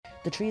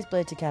The trees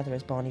blurred together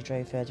as Barney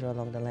drove further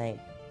along the lane.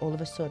 All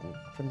of a sudden,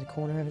 from the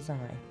corner of his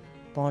eye,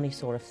 Barney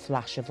saw a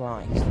flash of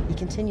light. He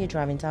continued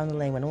driving down the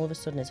lane when all of a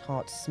sudden his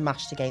heart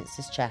smashed against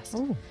his chest.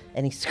 Ooh.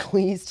 And he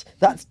squeezed...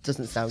 That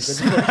doesn't sound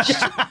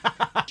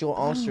good. Your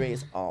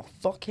arteries are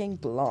fucking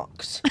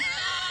blocked.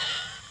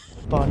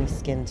 Barney's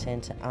skin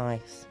turned to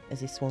ice as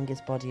he swung his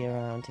body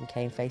around and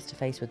came face to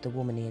face with the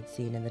woman he had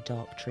seen in the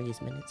dark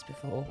trees minutes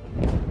before.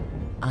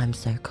 "I'm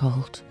so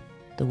cold,"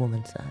 the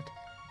woman said.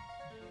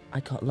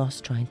 "I got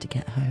lost trying to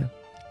get home.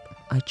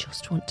 I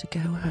just want to go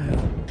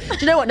home." Do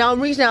you know what? Now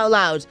I'm reading out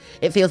loud.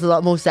 It feels a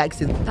lot more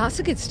sexy. That's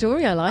a good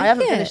story. I like it. I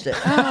haven't finished it.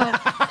 Oh,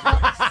 for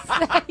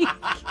fuck's sake.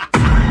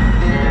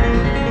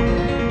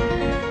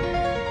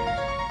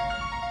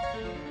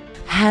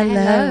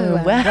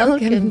 Hello,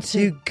 welcome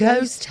to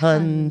Ghost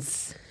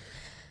Hunts.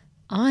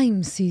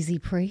 I'm Susie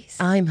Priest.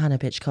 I'm Hannah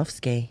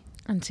Bitchkovsky.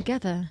 And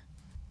together,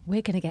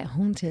 we're going to get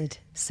haunted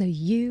so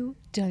you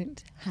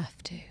don't have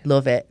to.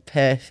 Love it.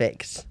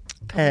 Perfect.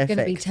 We're going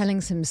to be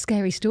telling some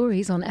scary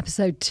stories on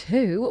episode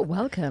 2.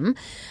 Welcome.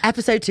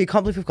 Episode 2.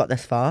 Can't believe we've got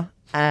this far.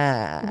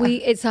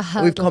 It's a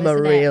hurdle. We've come a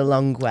real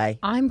long way.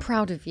 I'm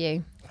proud of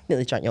you.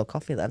 Nearly drank your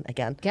coffee then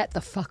again. Get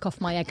the fuck off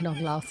my eggnog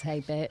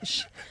latte,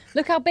 bitch.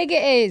 Look how big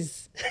it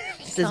is.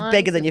 It's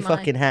bigger than your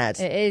fucking head.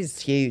 It is.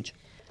 It's huge.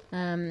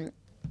 Oh,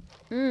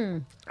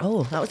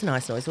 that was a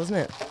nice noise, wasn't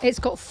it? It's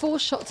got 4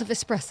 shots of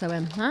espresso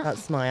in that.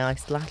 That's my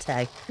iced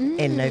latte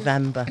in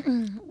November.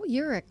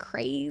 You're a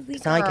crazy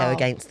girl. I go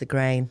against the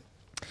grain.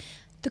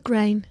 The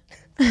grain.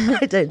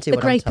 I don't do the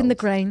what grape I'm and the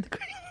told. grain.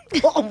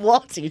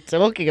 What are you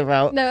talking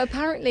about? No,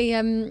 apparently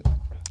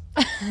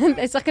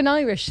it's like an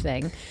Irish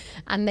thing,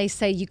 and they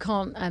say you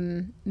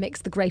can't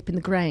mix the grape and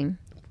the grain,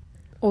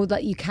 or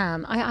that you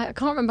can. I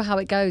can't remember how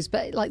it goes,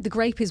 but like the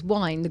grape is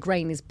wine, the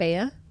grain is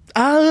beer.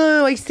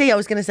 Oh, I see. I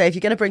was going to say, if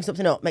you're going to bring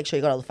something up, make sure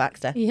you got all the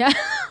facts there. Yeah.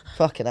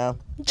 Fucking hell.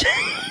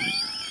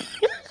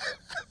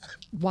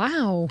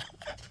 Wow.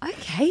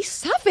 Okay,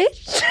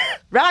 savage.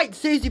 Right,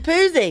 Susie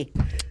Poosie.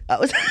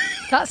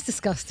 That's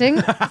disgusting.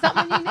 Is that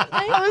my new nickname?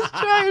 I was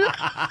trying.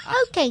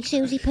 Okay,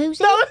 Susie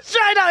Poosie. No, I was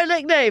trying out a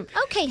nickname.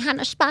 Okay,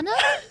 Hannah Spanner.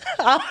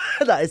 Oh,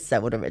 that is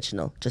so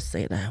unoriginal, just so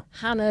you know.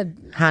 Hannah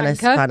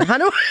Spanner.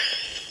 Hannah.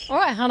 All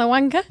right, Hannah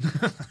Wanker.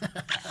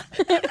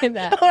 In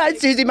there. All right,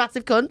 Susie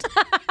Massive Cunt.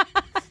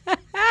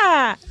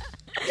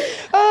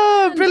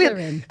 Oh,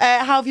 brilliant.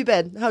 How have you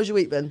been? How's your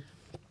week been?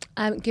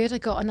 Good. I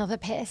got another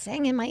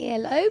piercing in my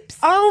earlobes.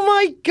 Oh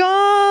my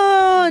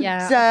God.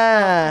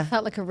 Yeah. I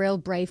felt like a real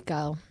brave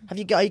girl. Are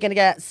you going to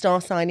get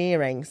star sign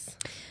earrings?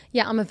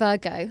 Yeah, I'm a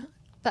Virgo,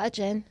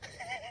 virgin,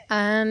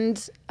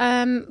 and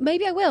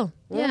maybe I will.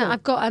 Yeah, I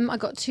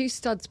got 2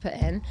 studs put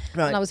in,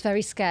 right. And I was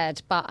very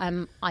scared, but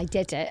I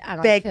did it.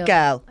 And big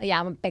girl. Yeah,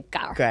 I'm a big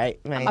girl. Great,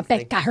 amazing. I'm a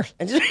big girl.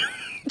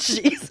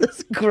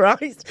 Jesus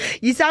Christ,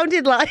 you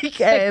sounded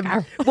like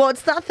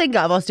what's that thing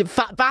I've asked him?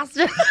 Fat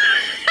bastard.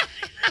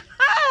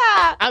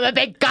 I'm a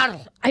big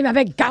girl. I'm a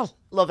big girl.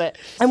 Love it.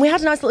 And we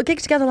had a nice little gig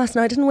together last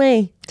night, didn't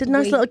we? Did a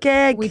nice little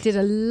gig. We did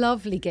a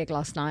lovely gig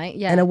last night.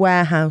 Yeah. In a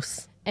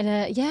warehouse. In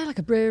like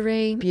a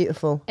brewery.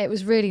 Beautiful. It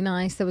was really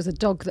nice. There was a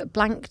dog that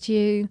blanked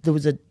you. There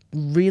was a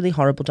really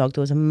horrible dog.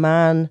 There was a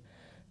man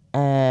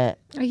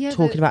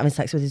talking about having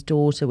sex with his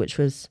daughter, which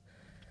was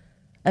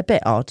a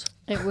bit odd.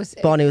 It was.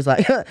 Barney was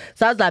like,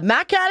 "Sounds like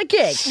my kind of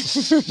gig.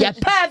 You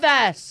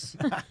perverse."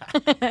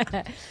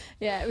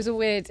 Yeah, it was a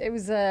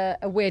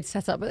weird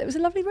setup, but it was a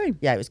lovely room.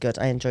 Yeah, it was good.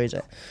 I enjoyed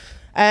it.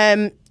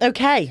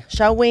 Okay,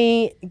 shall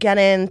we get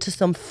into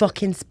some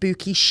fucking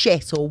spooky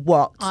shit or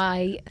what?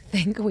 I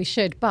think we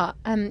should, but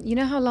you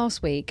know how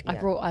last week I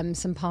brought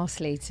some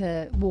parsley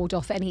to ward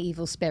off any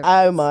evil spirits?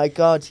 Oh my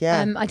God,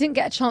 yeah. I didn't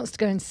get a chance to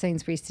go into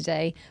Sainsbury's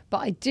today, but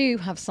I do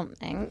have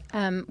something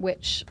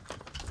which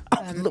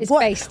is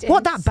based in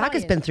that bag science.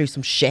 has been through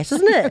some shit,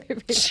 hasn't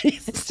it?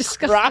 Jesus It's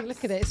disgusting. Christ.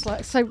 Look at it. It's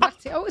like so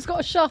ratty. Oh, it's got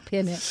a Sharpie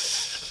in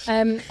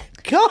it.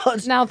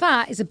 God. Now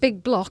that is a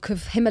big block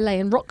of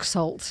Himalayan rock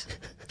salt.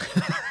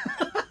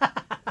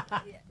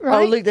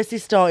 Right? Oh, look, this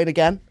is starting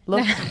again.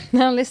 Look.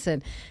 Now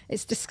listen,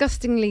 it's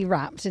disgustingly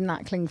wrapped in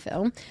that cling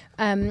film.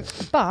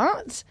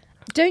 But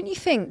don't you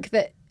think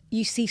that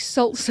you see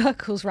salt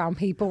circles around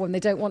people when they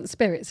don't want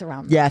spirits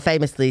around them? Yeah,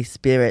 famously,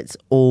 spirits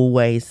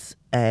always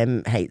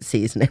hate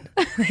seasoning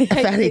of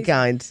any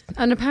kind.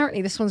 And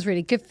apparently this one's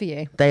really good for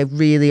you. They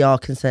really are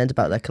concerned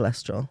about their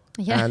cholesterol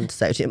Yeah. and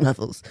sodium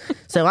levels.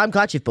 So I'm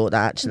glad you've bought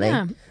that, actually.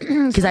 Yeah.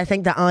 Because I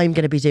think that I'm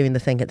going to be doing the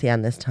thing at the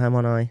end this time,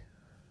 aren't I?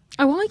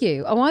 Oh, are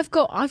you? Oh, I've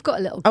got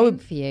a little game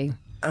for you.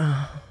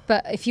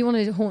 But if you want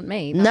to haunt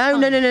me, that's No,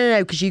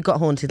 fine. because you got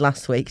haunted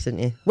last week, didn't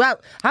you? Well,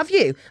 have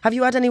you? Have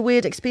you had any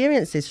weird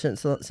experiences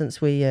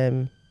since we...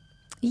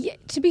 Yeah,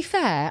 to be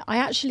fair, I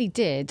actually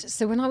did.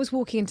 So when I was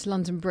walking into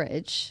London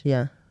Bridge,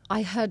 Yeah.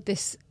 I heard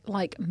this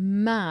like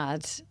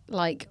mad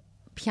like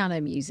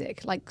piano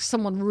music, like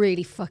someone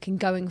really fucking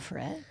going for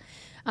it.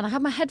 And I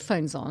had my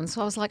headphones on,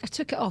 so I was like, I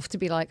took it off to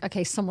be like,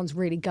 okay, someone's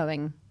really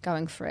going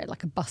for it,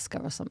 like a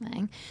busker or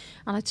something.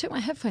 And I took my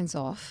headphones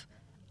off,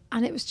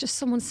 and it was just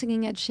someone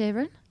singing Ed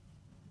Sheeran.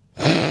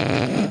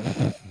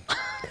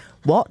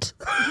 What?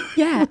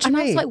 Yeah. What do you And I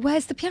was mean? like,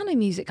 where's the piano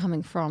music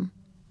coming from?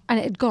 And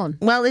it had gone.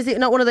 Well, is it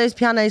not one of those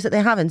pianos that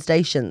they have in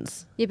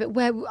stations? Yeah, but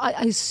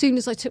as soon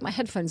as I took my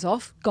headphones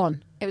off,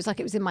 gone. It was like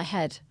it was in my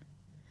head.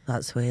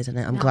 That's weird, isn't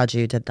it? I'm glad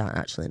you did that,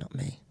 actually, not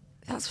me.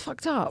 That's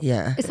fucked up.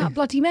 Yeah. Is that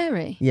Bloody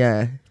Mary?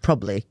 Yeah,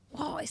 probably.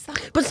 What is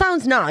that? But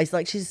sounds nice.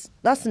 Like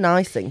that's a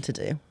nice thing to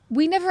do.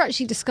 We never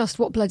actually discussed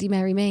what Bloody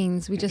Mary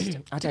means. We just...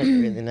 I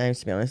don't really know,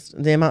 to be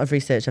honest. The amount of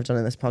research I've done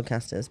in this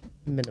podcast is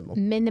minimal.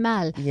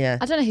 Minimal. Yeah.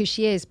 I don't know who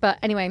she is, but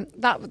anyway,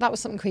 that was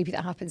something creepy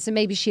that happened. So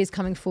maybe she is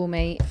coming for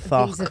me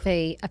Fuck.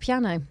 vis-a-vis a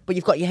piano. But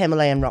you've got your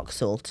Himalayan rock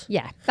salt.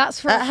 Yeah, that's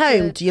for At us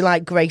home, to- do you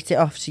like grate it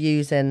off to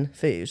use in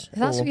food?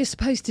 That's Or- what you're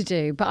supposed to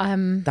do, but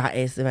That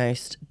is the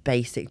most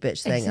basic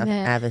bitch thing Isn't I've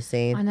it? ever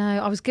seen. I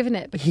know. I was given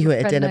it. Because You my at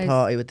a friend dinner knows-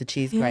 party with the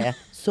cheese grater.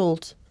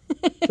 Salt.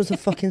 Was a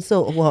fucking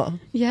salt or what?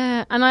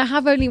 Yeah, and I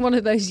have only one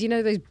of those, you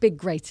know, those big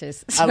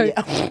graters. So Oh,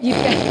 yeah.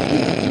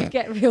 you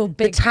get real The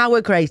big.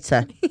 tower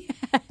grater.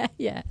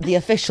 Yeah. The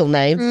official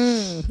name, I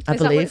Is that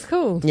believe. what it's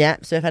called? Yeah,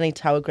 so if any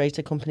tower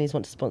grater companies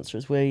want to sponsor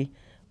us, we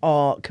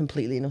are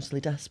completely and utterly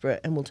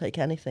desperate and we'll take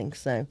anything.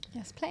 So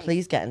Yes, please.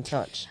 please get in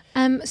touch.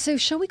 So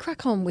shall we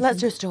crack on with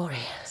Let's do a story.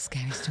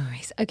 scary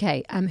stories?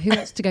 Okay. Who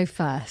wants to go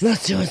first?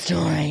 Let's do a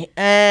story.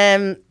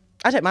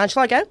 I don't mind.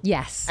 Shall I go?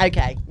 Yes.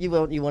 Okay, you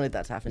wanted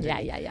that to happen,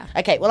 didn't Yeah, you? yeah.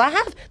 Okay, well,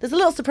 there's a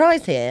little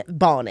surprise here,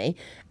 Barney,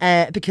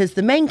 because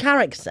the main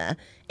character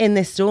in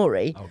this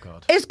story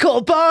is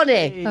called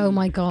Barney. Oh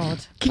my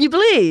God. Can you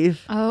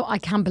believe? Oh, I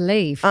can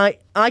believe. I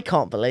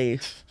can't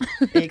believe.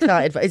 You're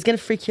excited, but it's going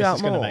to freak you out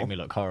It's more. going to make me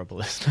look horrible,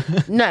 isn't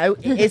it? No,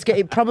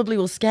 it probably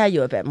will scare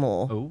you a bit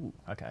more. Oh,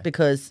 okay.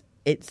 Because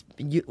it's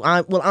you.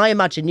 I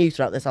imagine you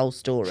throughout this whole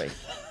story.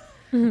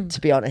 To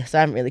be honest,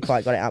 I haven't really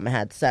quite got it out of my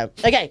head. So,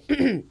 okay.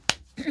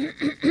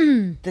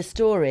 The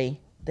story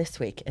this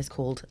week is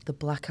called The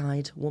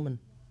Black-Eyed Woman.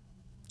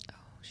 Oh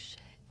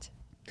shit.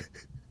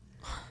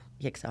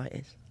 You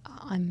excited?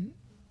 I'm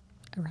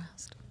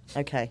aroused.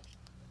 Okay.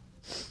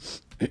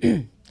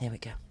 Here we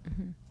go.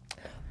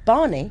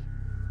 Barney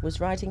was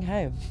riding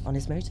home on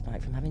his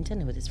motorbike from having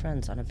dinner with his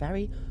friends on a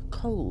very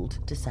cold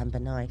December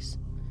night.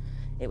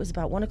 It was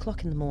about 1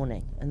 o'clock in the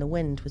morning, and the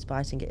wind was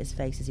biting at his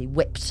face as he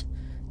whipped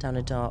down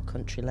a dark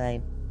country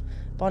lane.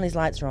 Barney's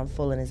lights were on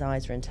full and his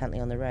eyes were intently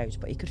on the road,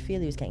 but he could feel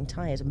he was getting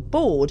tired and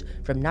bored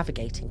from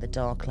navigating the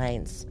dark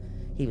lanes.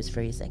 He was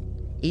freezing,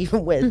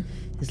 even with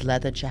his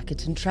leather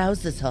jacket and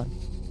trousers on.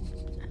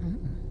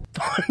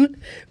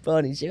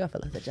 Barney, do you have a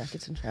leather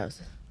jacket and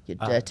trousers? You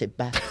dirty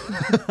bat.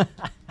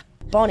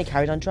 Barney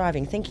carried on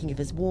driving, thinking of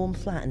his warm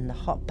flat and the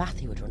hot bath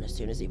he would run as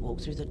soon as he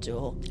walked through the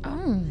door.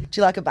 Oh. Do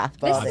you like a bath,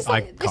 Barney? This is I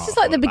like, can't this is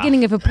like afford the a bath.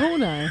 beginning of a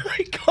porno.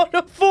 I can't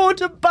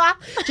afford a bath.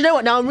 Do you know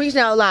what? Now I'm reading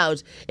out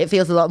loud. It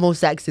feels a lot more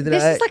sexy than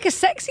This I... is like a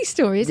sexy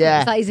story, isn't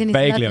Yeah. it? That he's in his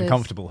Vaguely leathers.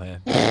 uncomfortable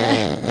here.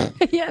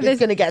 Yeah, It's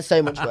going to get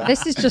so much worse.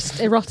 this is just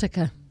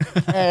erotica.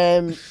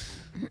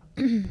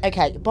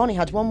 Okay, Barney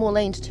had one more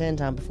lane to turn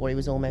down before he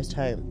was almost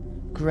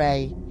home.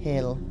 Grey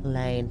Hill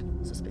Lane.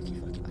 It's a spooky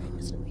fucking name,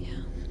 isn't it? Yeah.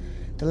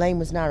 The lane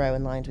was narrow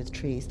and lined with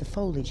trees. The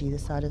foliage either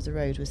side of the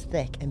road was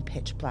thick and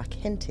pitch black,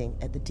 hinting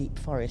at the deep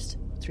forest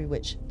through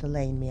which the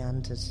lane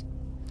meandered.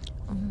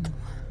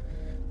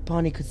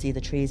 Barney could see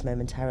the trees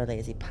momentarily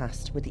as he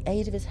passed, with the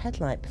aid of his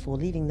headlight before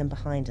leaving them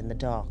behind in the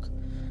dark.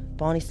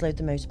 Barney slowed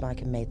the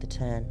motorbike and made the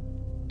turn.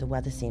 The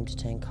weather seemed to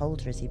turn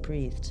colder as he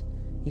breathed.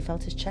 He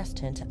felt his chest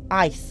turn to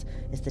ice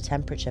as the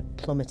temperature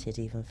plummeted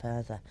even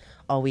further.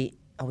 Are we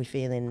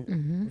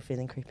feeling we're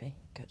feeling creepy?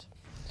 Good.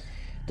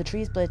 The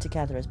trees blurred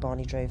together as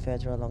Barney drove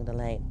further along the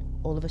lane.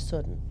 All of a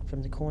sudden,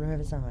 from the corner of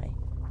his eye,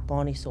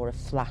 Barney saw a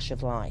flash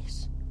of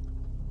light.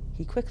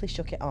 He quickly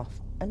shook it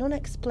off. An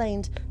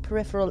unexplained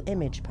peripheral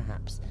image,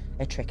 perhaps.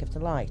 A trick of the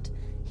light.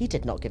 He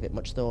did not give it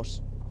much thought.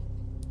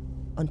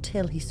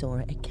 Until he saw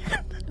it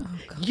again. Oh,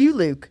 God. You,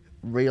 Luke,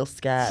 real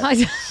scared.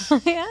 I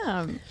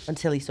am.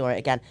 Until he saw it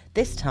again.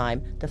 This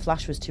time, the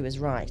flash was to his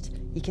right.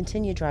 He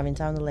continued driving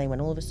down the lane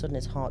when all of a sudden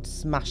his heart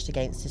smashed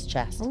against his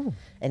chest. Ooh.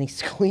 And he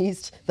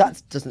squeezed...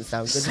 That doesn't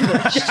sound good.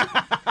 does it?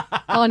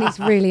 Arnie's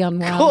really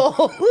unwell.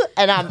 Call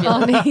an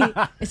ambulance.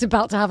 Arnie is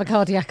about to have a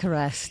cardiac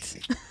arrest.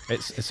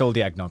 It's all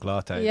the eggnog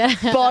latte. Yeah.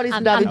 Barney's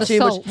And- been having and the too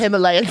much salt.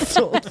 Himalayan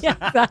salt. Yeah,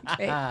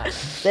 exactly.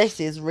 This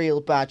is real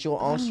bad. Your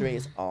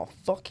arteries are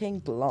fucking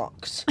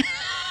blocked.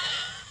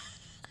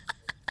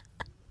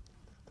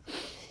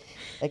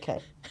 Okay.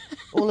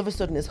 All of a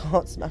sudden, his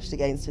heart smashed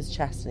against his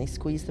chest and he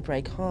squeezed the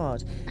brake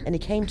hard and he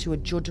came to a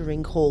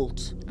juddering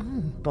halt.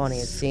 Barney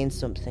had seen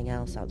something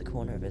else out the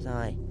corner of his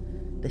eye.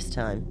 This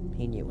time,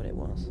 he knew what it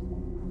was.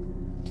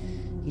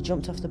 He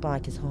jumped off the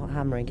bike, his heart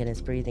hammering and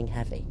his breathing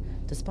heavy.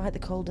 Despite the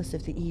coldness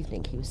of the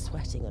evening, he was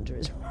sweating under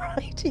his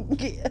riding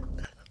gear.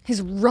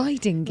 His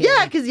riding gear.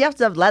 Yeah, because you have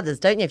to have leathers,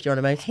 don't you, if you're on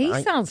a motorbike?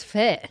 He sounds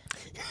fit.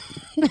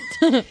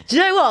 Do you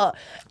know what?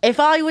 If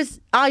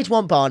I'd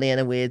want Barney in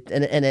a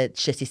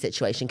shitty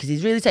situation because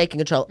he's really taking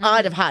control.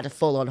 I'd have had a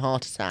full-on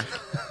heart attack.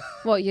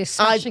 What, your I'd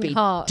smashing be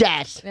heart?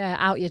 dead. Yeah,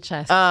 out your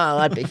chest. Oh,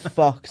 I'd be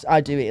fucked.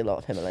 I do eat a lot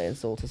of Himalayan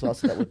salt as well,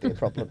 so that would be a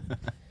problem.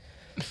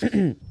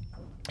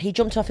 He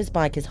jumped off his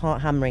bike, his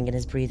heart hammering and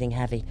his breathing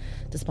heavy.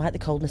 Despite the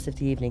coldness of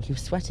the evening, he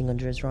was sweating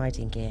under his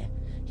riding gear.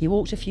 He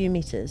walked a few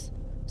metres,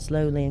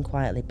 slowly and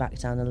quietly back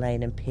down the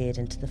lane and peered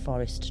into the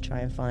forest to try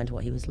and find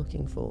what he was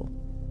looking for.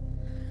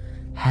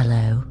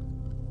 Hello.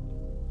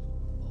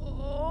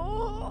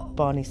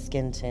 Barney's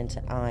skin turned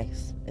to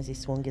ice as he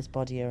swung his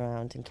body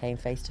around and came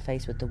face to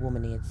face with the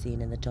woman he had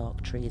seen in the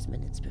dark trees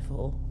minutes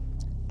before.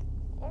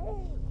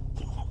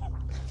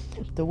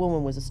 The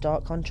woman was a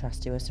stark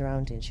contrast to her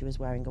surroundings. She was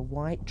wearing a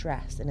white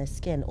dress and her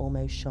skin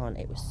almost shone.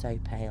 It was so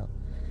pale.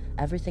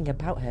 Everything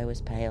about her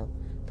was pale,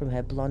 from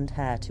her blonde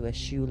hair to her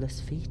shoeless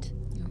feet.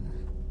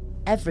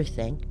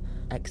 Everything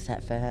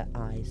except for her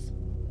eyes.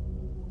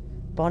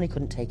 Barney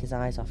couldn't take his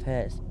eyes off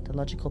hers. The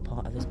logical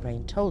part of his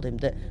brain told him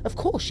that, of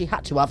course, she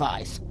had to have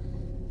eyes.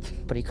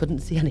 But he couldn't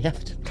see any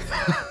evidence.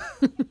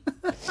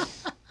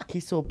 He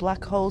saw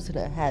black holes in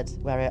her head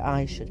where her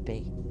eyes should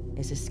be.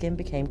 As his skin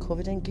became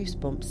covered in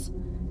goosebumps,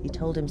 he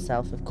told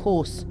himself, of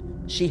course,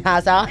 she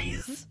has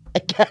eyes.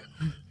 Again.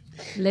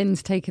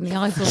 Lynn's taking the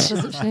eyeballs,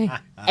 doesn't she?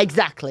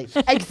 Exactly.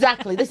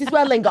 This is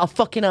where Lynn got her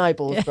fucking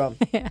eyeballs from.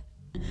 Yeah.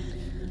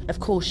 Of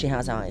course she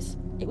has eyes.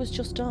 It was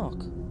just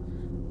dark.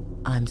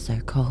 I'm so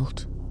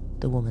cold,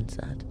 the woman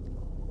said.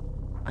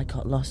 I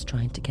got lost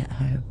trying to get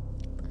home.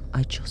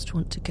 I just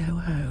want to go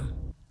home.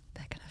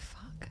 They're gonna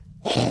fuck.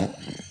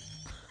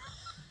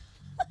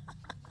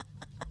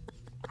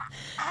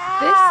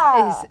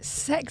 This is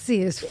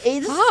sexy as fuck.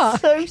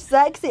 It's so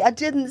sexy. I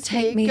didn't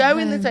see it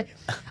going this way.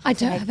 I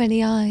don't have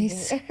any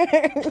eyes.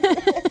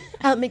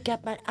 Help me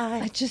get my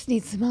eyes. I just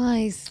need some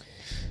eyes.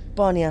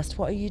 Barney asked,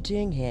 what are you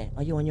doing here?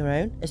 Are you on your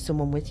own? Is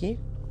someone with you?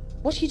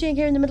 What are you doing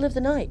here in the middle of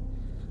the night?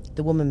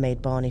 The woman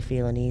made Barney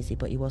feel uneasy,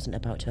 but he wasn't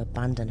about to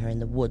abandon her in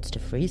the woods to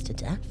freeze to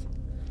death.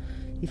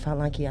 He felt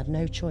like he had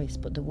no choice,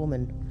 but the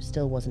woman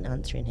still wasn't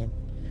answering him.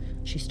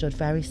 She stood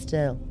very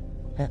still,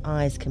 her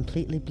eyes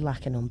completely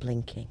black and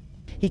unblinking.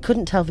 He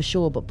couldn't tell for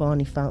sure, but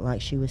Barney felt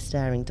like she was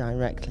staring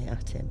directly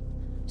at him.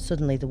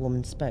 Suddenly the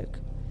woman spoke.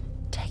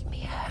 Take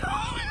me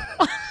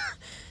home.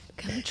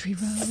 Country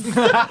road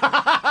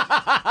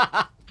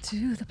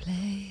to the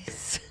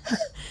place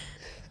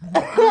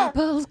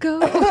apples go.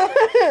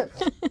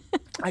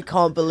 I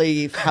can't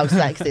believe how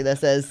sexy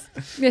this is.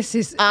 This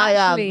is I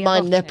am.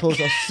 My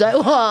nipples are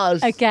so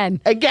hard.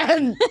 Again.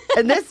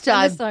 And this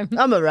time,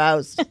 I'm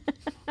aroused.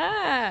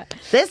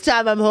 This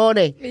time I'm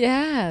horny.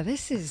 Yeah,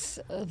 this is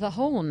the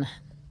horn.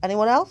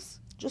 Anyone else?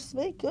 Just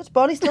me? Good.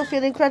 Barney still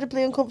feeling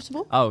incredibly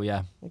uncomfortable? Oh,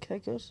 yeah. Okay,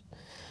 good.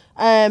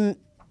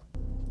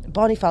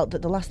 Barney felt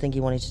that the last thing he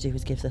wanted to do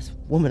was give this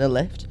woman a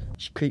lift.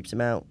 She creeps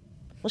him out.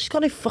 Well, she's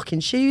got no fucking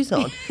shoes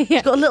on. Yeah,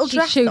 she's got a little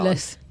dress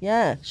shoeless. on.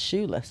 Yeah,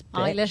 shoeless.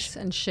 Bitch. Eyeless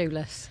and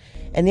shoeless.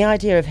 And the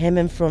idea of him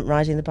in front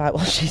riding the bike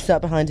while she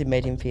sat behind him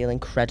made him feel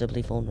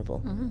incredibly vulnerable.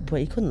 But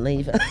he couldn't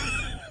leave her.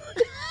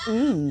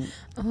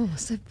 Oh,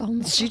 so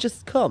vulnerable. Did she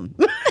just come?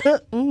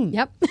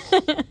 Yep.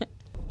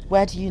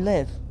 Where do you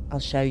live? I'll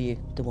show you,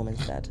 the woman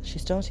said. She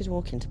started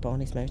walking to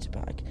Barney's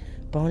motorbike.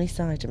 Barney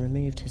sighed and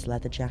removed his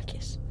leather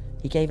jacket.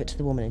 He gave it to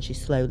the woman and she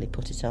slowly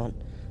put it on.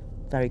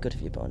 Very good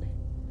of you, Barney.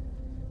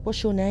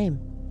 What's your name?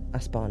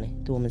 Asked Barney.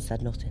 The woman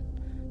said nothing.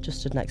 Just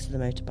stood next to the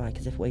motorbike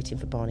as if waiting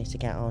for Barney to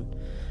get on.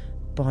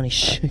 Barney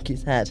shook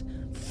his head.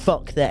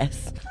 Fuck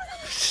this.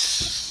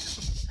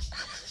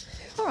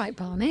 All right,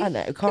 Barney. I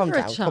know, calm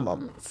down, come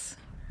on. Chance.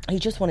 He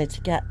just wanted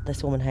to get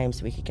this woman home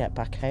so we could get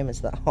back home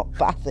into that hot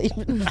bath that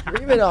he'd been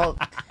dreaming of.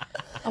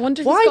 I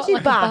wonder if Why he's got do you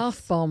like a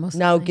bath bomb or something.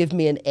 Now give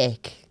me an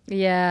ick.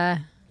 Yeah.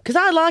 Because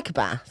I like a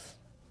bath,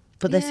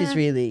 but this is Yeah.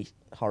 really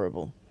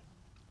horrible.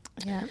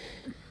 Yeah.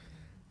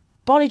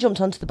 Barney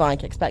jumped onto the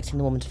bike expecting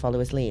the woman to follow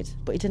his lead,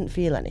 but he didn't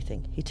feel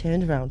anything. He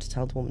turned around to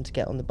tell the woman to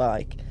get on the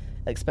bike,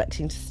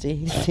 expecting to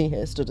see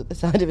her stood at the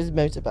side of his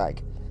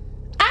motorbike.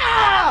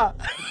 Ah!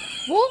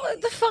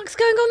 What the fuck's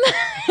going on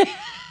there?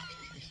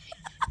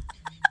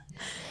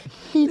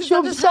 He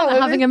jumps out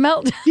of having a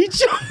meltdown.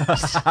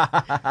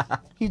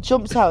 He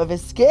jumps out of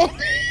his skin.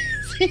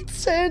 He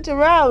turned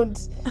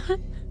around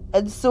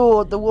and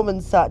saw the woman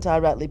sat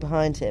directly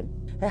behind him.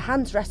 Her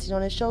hands resting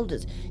on his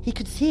shoulders. He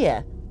could see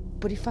her,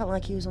 but he felt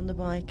like he was on the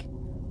bike,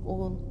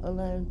 all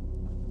alone.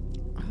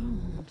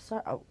 Oh. I'm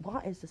sorry. Oh,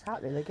 what is this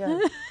happening again?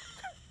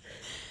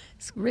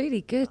 It's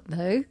really good,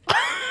 though.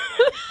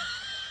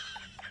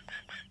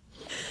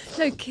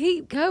 No,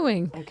 keep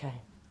going. Okay.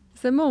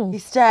 Is there more? He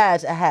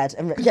stared ahead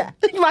and... yeah,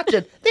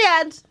 imagine. The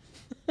end.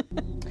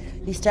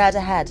 He stared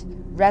ahead,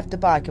 revved the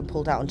bike and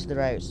pulled out onto the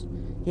road.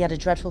 He had a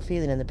dreadful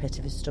feeling in the pit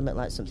of his stomach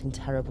like something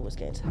terrible was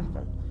going to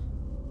happen.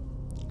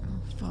 Oh,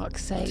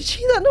 fuck's sake. Did you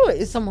hear that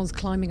noise? Someone's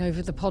climbing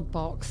over the pod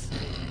box.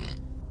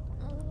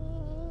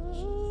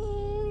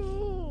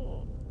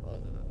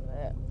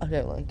 I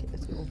don't like it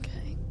at all.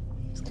 Okay.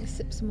 Just going to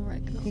sip some more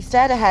eggnog. He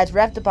stared ahead,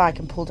 revved the bike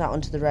and pulled out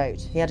onto the road.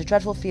 He had a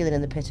dreadful feeling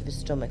in the pit of his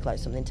stomach like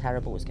something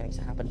terrible was going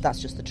to happen. That's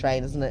just the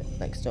train, isn't it?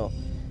 Next door.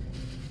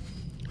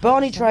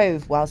 Barney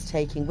drove whilst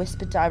taking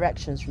whispered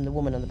directions from the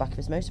woman on the back of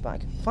his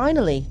motorbike.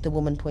 Finally, the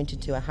woman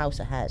pointed to a house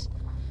ahead.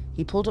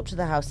 He pulled up to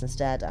the house and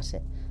stared at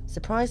it.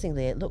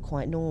 Surprisingly, it looked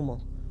quite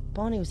normal.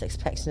 Barney was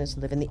expecting her to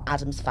live in the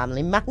Addams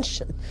family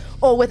mansion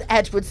or with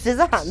Edward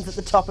Scissorhands at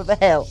the top of a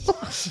hill. For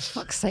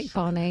fuck's sake,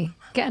 Barney.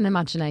 Get an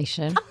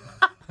imagination.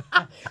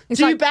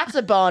 Do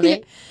better,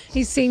 Barney.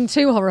 He's seen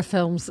 2 horror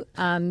films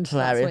and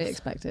Hilarious. that's what he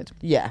expected.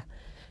 Yeah.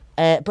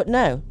 But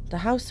no, the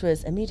house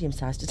was a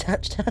medium-sized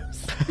detached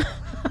house.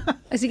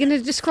 Is he going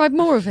to describe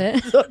more of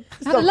it? It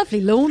had a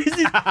lovely lawn.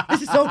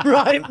 This is on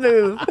right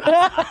move.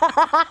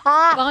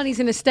 Barney's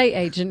an estate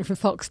agent for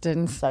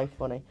Foxtons. So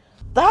funny.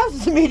 The house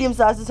is a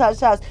medium-sized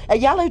detached house. A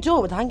yellow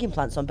door with hanging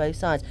plants on both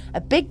sides.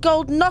 A big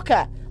gold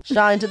knocker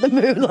shined in the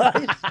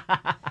moonlight.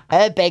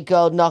 Her big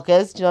gold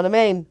knockers, do you know what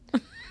I mean?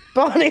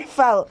 Barney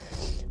felt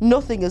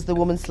nothing as the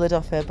woman slid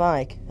off her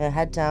bike. Her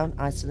head down,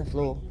 eyes to the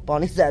floor.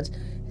 Barney said,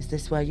 "Is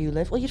this where you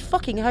live?" Well, you'd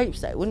fucking hope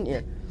so, wouldn't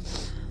you?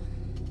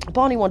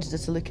 Barney wanted her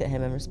to look at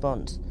him and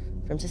respond.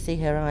 For him to see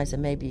her eyes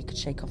and maybe he could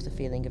shake off the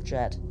feeling of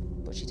dread.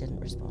 But she didn't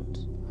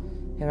respond.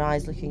 Her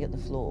eyes looking at the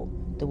floor,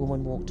 the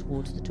woman walked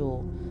towards the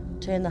door,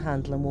 turned the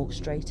handle and walked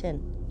straight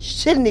in.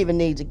 She didn't even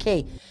need a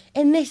key.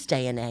 In this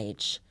day and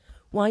age,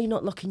 why are you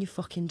not locking your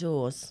fucking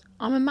doors?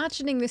 I'm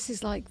imagining this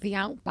is like the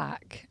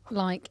outback,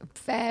 like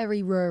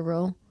very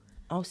rural.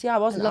 Oh, see, I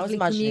wasn't. I was Lovely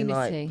imagining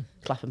community. like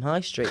Clapham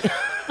High Street.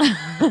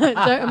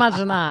 Don't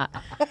imagine that.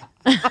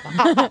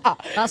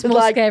 That's more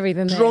Like scary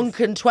than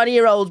drunken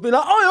 20-year-olds being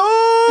like, oi,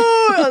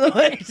 oi, on the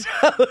way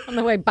down. this. On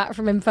the way back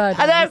from Inferno.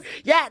 I know.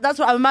 Yeah, that's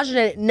what I'm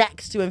imagining it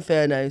next to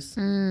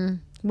Infernos.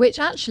 Which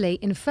actually,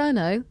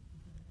 Inferno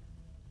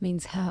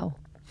means hell.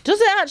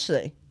 Does it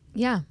actually?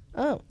 Yeah,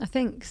 Oh. I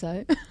think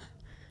so.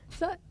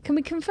 Can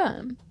we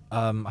confirm?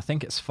 I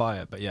think it's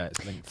fire, but yeah,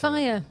 it's linked to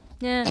Fire.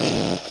 Yeah.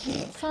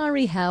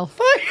 Fiery hell.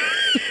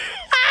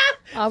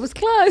 I was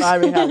close.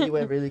 Fiery hell, you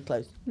were really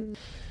close.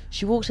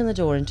 She walked in the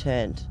door and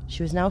turned.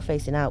 She was now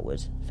facing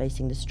outward,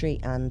 facing the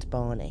street and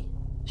Barney.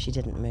 She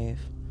didn't move.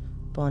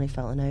 Barney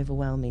felt an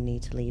overwhelming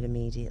need to leave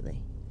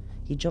immediately.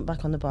 He jumped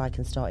back on the bike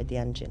and started the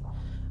engine.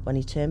 When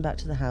he turned back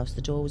to the house,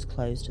 the door was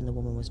closed and the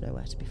woman was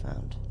nowhere to be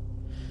found.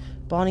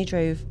 Barney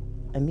drove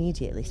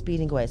immediately,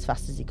 speeding away as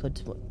fast as he could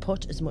to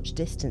put as much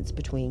distance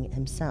between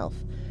himself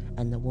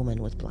and the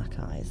woman with black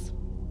eyes.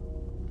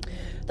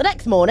 The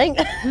next morning,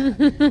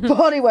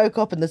 Barney woke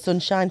up and the sun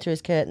shined through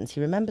his curtains. He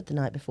remembered the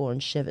night before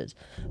and shivered,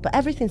 but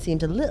everything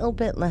seemed a little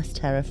bit less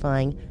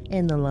terrifying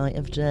in the light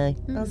of day,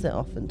 as it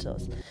often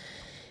does.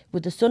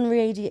 With the sun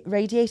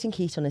radiating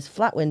heat on his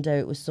flat window,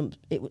 it was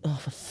oh,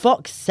 for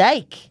fuck's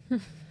sake!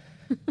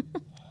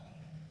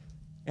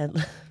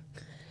 And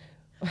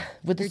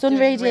with the sun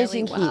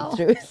radiating heat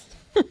through his...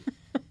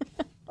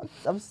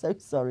 I'm so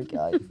sorry,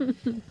 guys.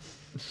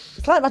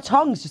 It's like my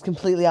tongue's just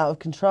completely out of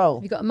control.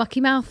 Have you got a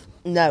mucky mouth?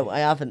 No, I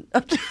haven't.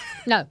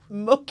 No.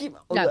 Mucky.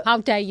 No, how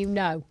dare you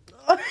know?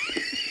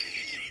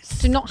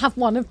 Do not have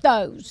one of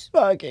those.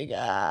 Fucking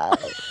hell.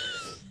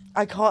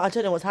 I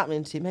don't know what's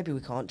happening to you. Maybe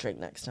we can't drink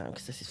next time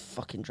because this is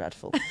fucking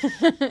dreadful.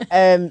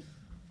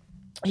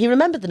 He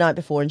remembered the night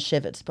before and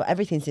shivered, but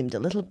everything seemed a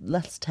little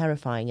less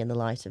terrifying in the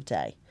light of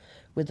day.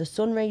 With the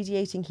sun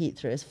radiating heat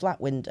through his flat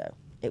window,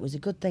 it was a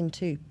good thing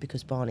too,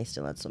 because Barney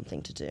still had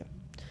something to do.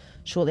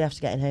 Shortly after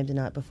getting home the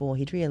night before,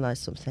 he'd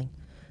realised something.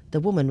 The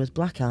woman with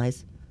black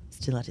eyes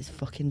still had his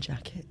fucking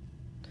jacket.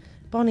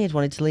 Barney had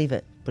wanted to leave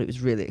it, but it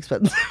was really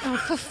expensive. Oh,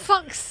 for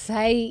fuck's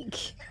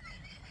sake.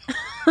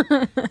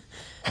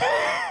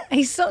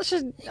 He's such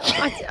a...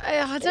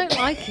 I don't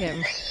like him.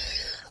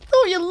 I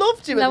thought you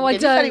loved him. No, I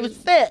don't. You said he was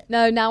fit.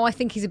 No, now I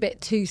think he's a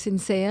bit too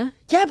sincere.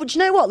 Yeah, but you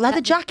know what?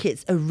 Leather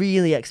jackets are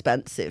really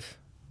expensive.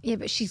 Yeah,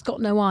 but she's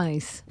got no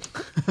eyes.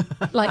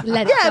 Like,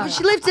 let it Yeah, go. but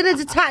she lived in a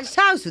detached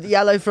house with a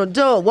yellow front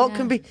door. What Yeah.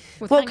 can be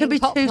With what can be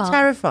hanging too pop plant.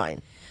 terrifying?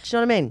 Do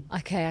you know what I mean?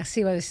 Okay, I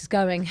see where this is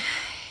going.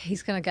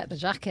 He's going to get the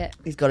jacket.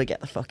 He's got to get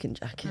the fucking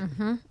jacket.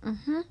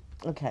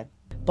 Okay.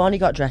 Barney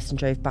got dressed and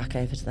drove back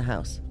over to the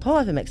house.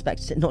 Part of him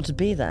expected it not to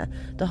be there.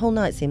 The whole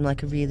night seemed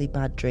like a really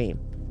bad dream.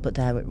 But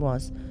there it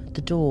was.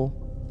 The door.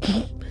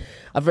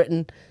 I've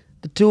written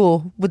the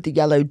door with the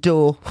yellow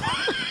door.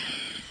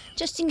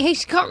 Just in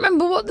case you can't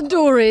remember what the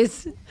door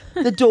is.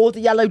 The door,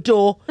 the yellow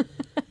door.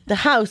 The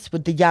house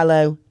with the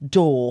yellow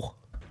door.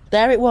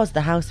 There it was,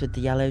 the house with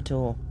the yellow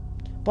door.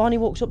 Barney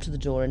walked up to the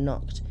door and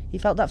knocked. He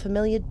felt that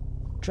familiar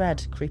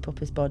dread creep up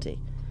his body.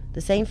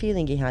 The same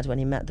feeling he had when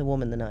he met the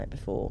woman the night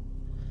before.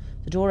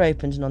 The door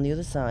opened and on the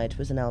other side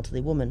was an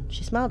elderly woman.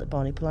 She smiled at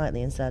Barney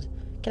politely and said,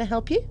 "Can I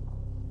help you?"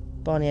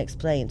 Barney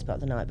explained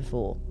about the night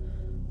before.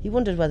 He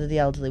wondered whether the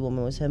elderly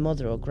woman was her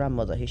mother or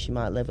grandmother who she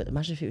might live with.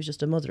 Imagine if it was just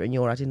her mother and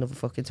you're adding another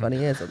fucking 20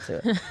 years onto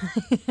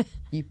it.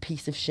 You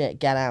piece of shit,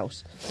 get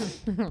out.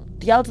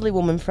 The elderly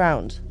woman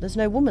frowned. "There's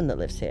no woman that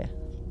lives here."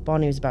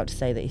 Barney was about to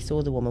say that he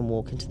saw the woman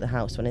walk into the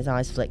house when his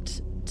eyes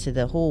flicked to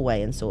the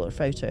hallway and saw a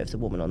photo of the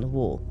woman on the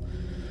wall.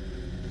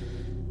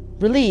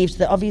 Relieved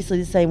that obviously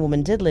the same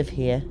woman did live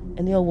here,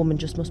 and the old woman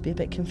just must be a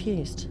bit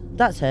confused.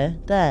 "That's her,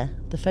 there."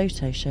 The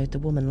photo showed the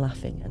woman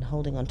laughing and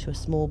holding onto a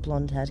small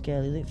blonde-haired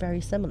girl who looked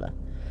very similar.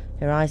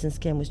 Her eyes and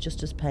skin was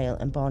just as pale,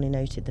 and Barney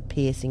noted the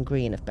piercing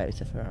green of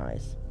both of her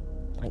eyes.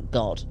 Thank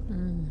God.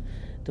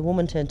 The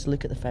woman turned to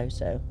look at the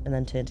photo, and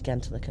then turned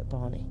again to look at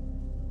Barney.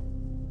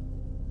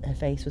 Her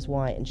face was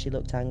white and she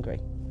looked angry.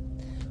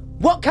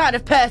 What kind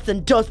of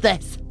person does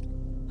this?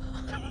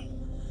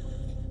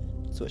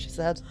 That's what she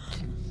said.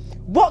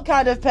 What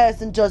kind of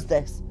person does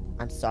this?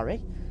 I'm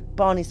sorry.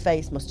 Barney's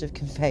face must have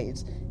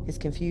conveyed his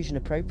confusion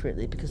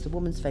appropriately because the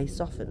woman's face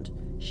softened.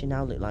 She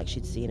now looked like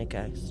she'd seen a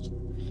ghost.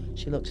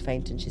 She looked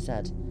faint and she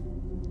said,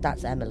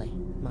 "That's Emily,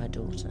 my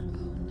daughter.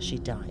 She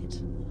died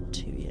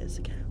 2 years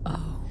ago."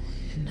 Oh,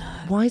 no.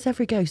 Why is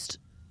every ghost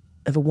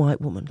of a white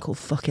woman called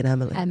fucking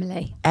Emily?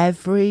 Emily.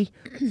 Every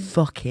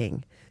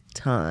fucking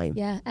time.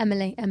 Yeah,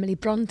 Emily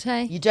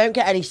Bronte. You don't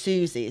get any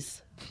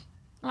Susies.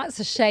 That's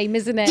a shame,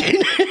 isn't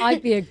it?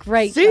 I'd be a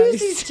great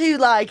Susie's ghost. too,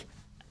 like,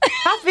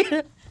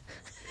 happy.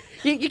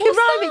 You can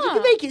rhyme it, you can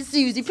that? make it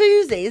Susie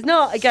Poosie. It's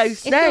not a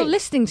ghost If name. you're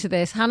listening to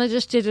this, Hannah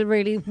just did a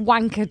really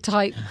wanker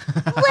type.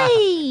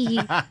 Wee!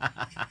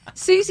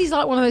 Susie's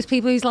like one of those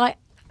people who's like,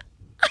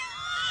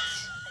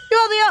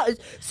 You're the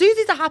artist.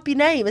 Susie's a happy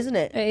name, isn't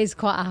it? it is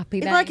quite a happy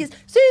It's name. like it's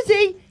Susie.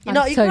 You're I'm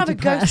not. You so can have a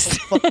depressed.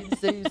 ghost called fucking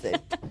Susie.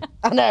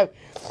 I know.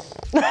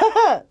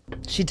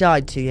 She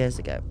died 2 years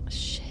ago.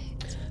 Shit.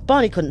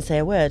 Barney couldn't say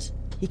a word.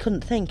 He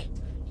couldn't think.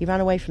 He ran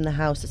away from the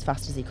house as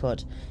fast as he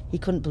could. He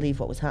couldn't believe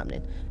what was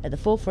happening. At the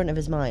forefront of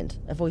his mind,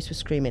 a voice was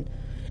screaming,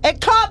 "It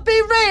can't be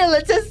real!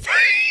 It's a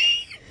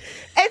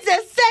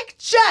sick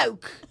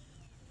joke!"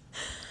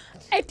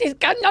 It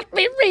cannot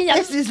be real.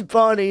 This is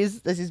Barney's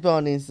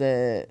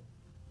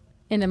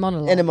In a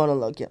monologue. inner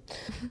monologue, yeah.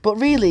 But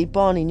really,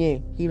 Barney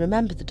knew. He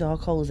remembered the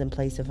dark holes in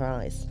place of her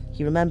eyes.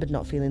 He remembered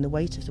not feeling the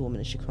weight of the woman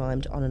as she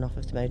climbed on and off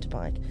of the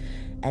motorbike.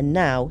 And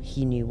now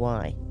he knew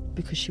why.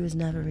 Because she was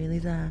never really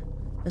there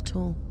at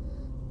all.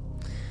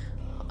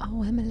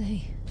 Oh,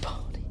 Emily.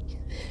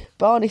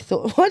 Barney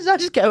thought, why did I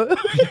just go?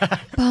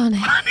 Barney.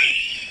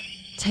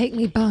 Take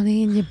me,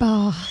 Barney, in your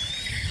bath.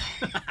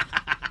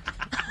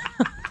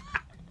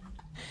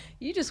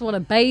 You just want to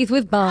bathe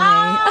with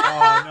Barney.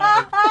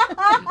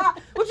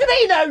 What do you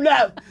mean, oh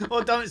no?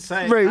 Well, don't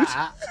say Rude.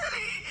 that.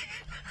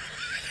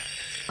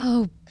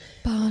 Oh,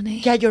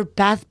 Barney. Get your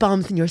bath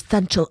bombs and your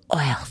essential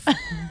oils.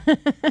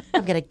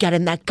 I'm going to get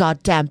in that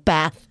goddamn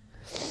bath.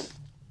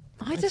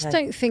 I just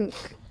Okay. don't think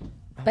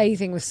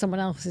bathing with someone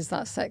else is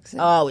that sexy.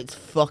 Oh, it's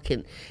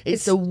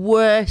the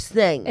worst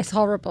thing It's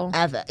horrible.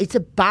 ever. It's a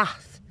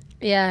bath.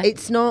 Yeah.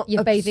 It's not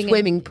You're a bathing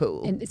swimming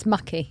pool. It's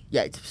mucky.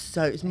 Yeah, it's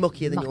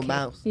muckier than your Mucky.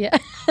 mouth. Yeah.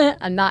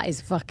 And that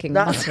is fucking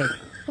That's mucky.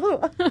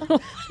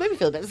 made me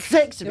feel a bit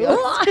sick, to be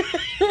honest.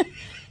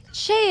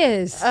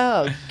 Cheers.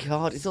 Oh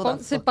God, it's all that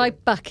Sponsored by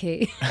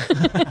fucking- Bucky.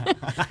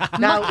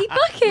 Now, Mucky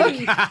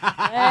Bucky.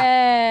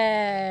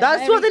 Yeah,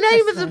 that's what the Merry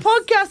name of the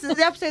Christmas. podcast is.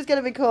 The episode's going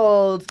to be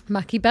called.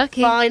 Mucky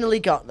Bucky. Finally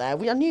got there.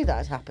 I knew that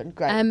had happened.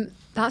 Great.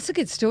 That's a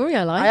good story.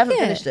 I like it. I haven't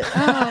finished it.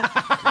 Oh,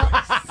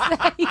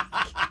 fuck's sake.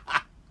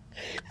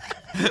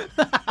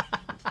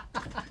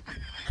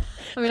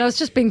 I mean, I was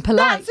just being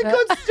polite. That's a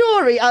good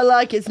story. I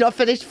like it. It's not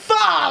finished.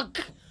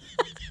 Fuck!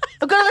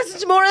 I've got to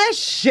listen to more of this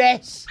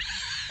shit.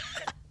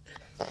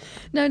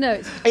 No,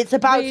 It's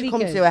about really to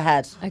come good. to a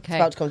head. Okay. It's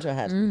about to come to a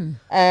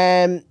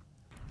head.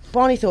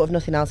 Barney thought of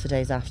nothing else for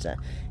days after.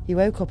 He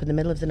woke up in the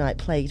middle of the night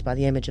plagued by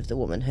the image of the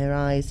woman, her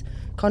eyes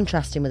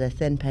contrasting with her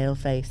thin, pale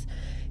face.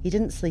 He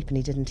didn't sleep and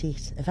he didn't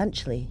eat.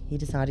 Eventually, he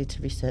decided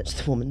to research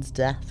the woman's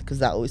death, because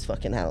that always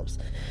fucking helps.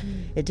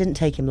 It didn't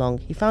take him long.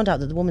 He found out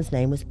that the woman's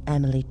name was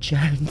Emily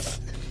Jones.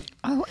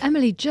 Oh,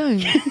 Emily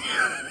Jones.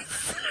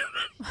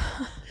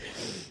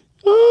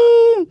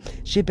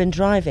 She'd been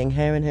driving,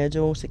 her and her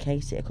daughter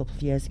Katie, a couple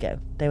of years ago.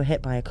 They were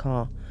hit by a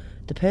car.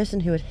 The person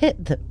who had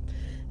hit them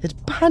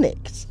had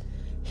panicked.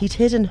 He'd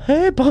hidden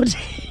her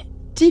body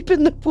deep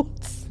in the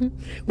woods,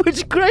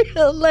 which Grey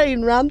Hill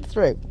Lane ran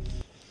through.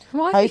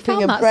 Why have you Hoping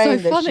found and that praying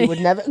so that funny? she would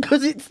never...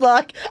 Because it's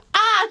like,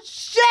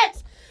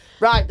 shit!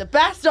 Right, the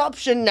best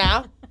option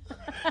now.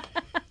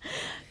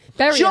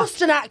 Bury her.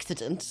 Just an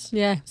accident.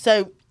 Yeah.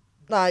 So,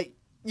 like,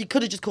 you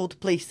could have just called the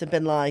police and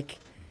been like,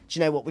 do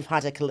you know what, we've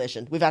had a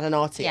collision. We've had an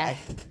RTA.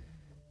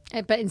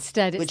 Yeah. But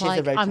instead, it's Which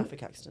like is a road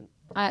traffic accident.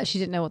 I actually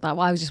didn't know what that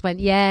was. I just went,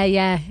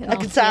 yeah. I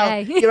could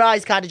tell. Your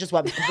eyes kind of just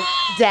went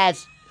dead.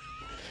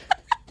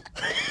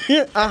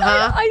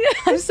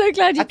 I'm so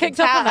glad you I can picked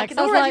up tell. on that. I can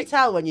 'Cause I was already like,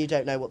 tell when you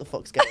don't know what the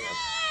fuck's going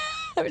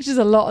on. which is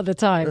a lot of the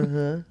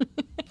time.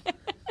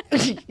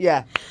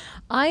 Yeah.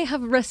 I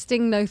have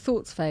resting no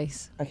thoughts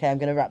face. Okay, I'm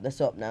going to wrap this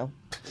up now.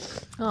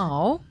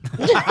 Oh.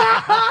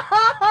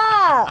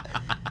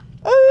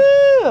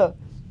 Ooh.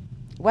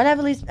 When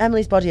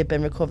Emily's body had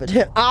been recovered,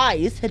 her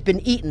eyes had been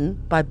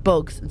eaten by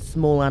bugs and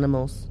small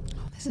animals.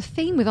 There's a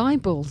theme with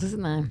eyeballs,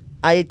 isn't there?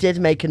 I did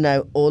make a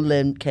note, or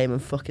Lynn came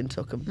and fucking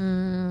took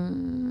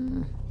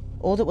them.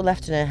 All that were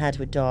left in her head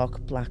were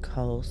dark, black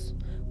holes.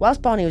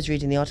 Whilst Barney was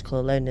reading the article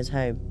alone in his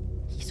home,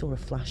 he saw a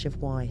flash of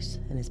white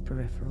in his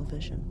peripheral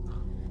vision.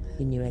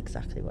 He knew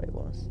exactly what it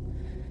was.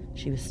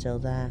 She was still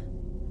there.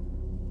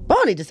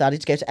 Barney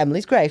decided to go to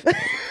Emily's grave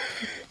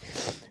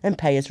and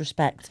pay his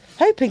respects,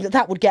 hoping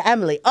that would get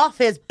Emily off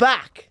his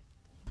back.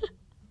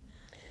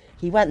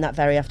 He went that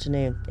very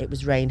afternoon. It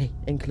was rainy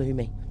and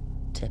gloomy.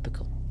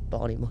 Typical,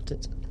 Barney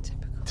muttered.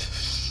 Typical.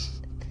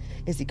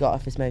 Izzy got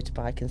off his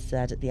motorbike and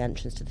stared at the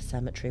entrance to the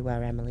cemetery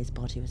where Emily's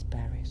body was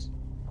buried.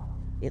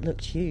 It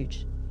looked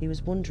huge. He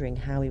was wondering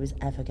how he was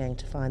ever going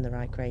to find the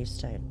right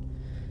gravestone,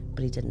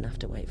 but he didn't have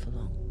to wait for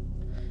long.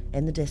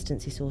 In the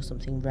distance, he saw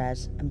something red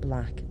and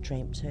black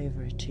draped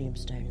over a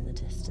tombstone in the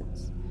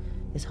distance.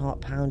 His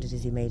heart pounded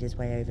as he made his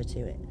way over to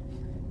it.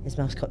 His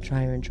mouth got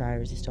drier and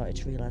drier as he started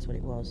to realise what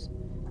it was.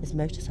 His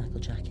motorcycle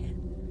jacket.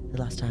 The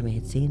last time he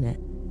had seen it,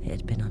 it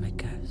had been on a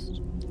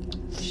ghost.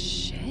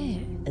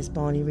 Shit. As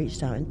Barney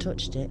reached out and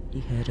touched it,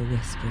 he heard a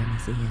whisper in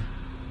his ear.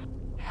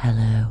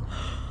 Hello.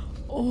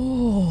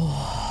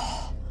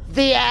 Oh.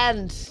 The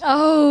end.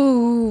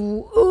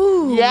 Oh.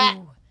 Ooh. Yeah.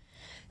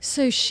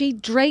 So she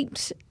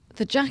draped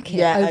the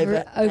jacket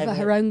over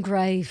her own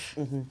grave,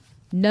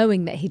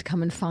 knowing that he'd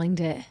come and find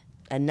it.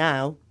 And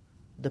now,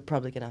 they're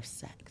probably going to have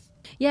sex.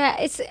 Yeah,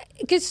 it's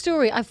a good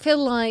story. I feel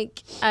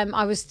like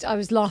I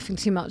was laughing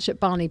too much at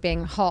Barney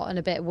being hot and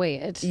a bit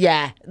weird.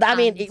 Yeah. I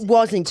mean, it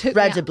was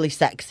incredibly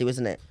sexy,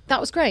 wasn't it? That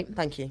was great.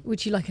 Thank you.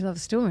 Would you like another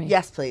story?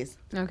 Yes, please.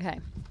 Okay.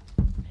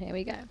 Here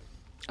we go.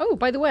 Oh,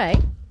 by the way.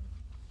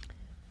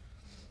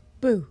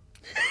 Boo.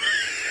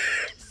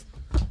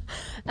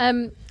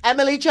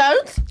 Emily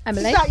Jones?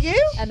 Emily. Is that you?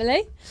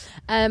 Emily.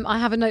 I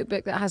have a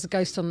notebook that has a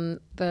ghost on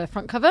the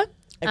front cover.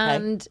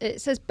 And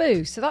it says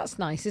boo. So that's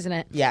nice, isn't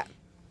it? Yeah.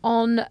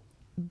 On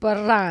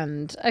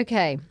brand.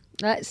 Okay,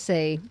 let's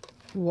see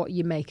what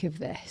you make of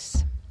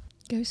this.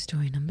 Ghost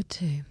story number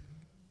 2.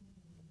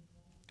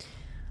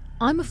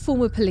 I'm a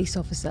former police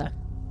officer.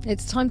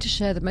 It's time to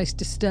share the most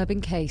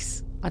disturbing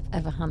case I've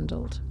ever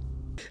handled.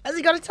 Has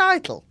he got a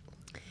title?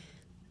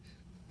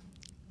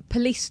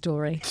 Police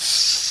story.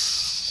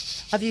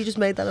 Have you just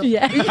made that up?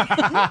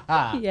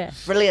 Yeah. Yeah.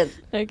 Brilliant.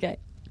 Okay.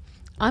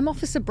 I'm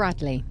Officer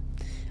Bradley.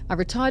 I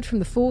retired from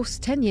the force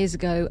 10 years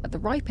ago at the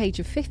ripe age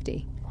of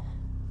 50.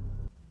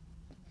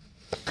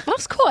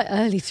 That's quite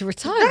early to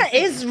retire.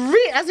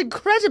 That's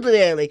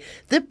incredibly early.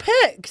 The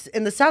perks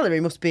in the salary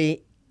must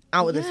be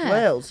out of this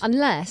world.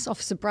 Unless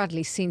Officer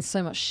Bradley's seen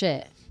so much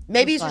shit.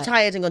 Maybe he's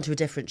retired and gone to a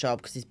different job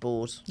because he's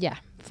bored. Yeah,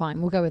 fine,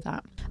 we'll go with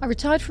that. I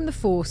retired from the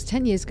force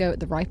 10 years ago at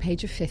the ripe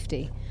age of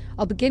 50.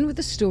 I'll begin with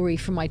a story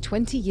from my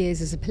 20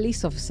 years as a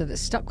police officer that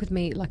stuck with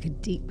me like a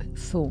deep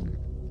thorn.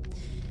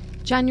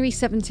 January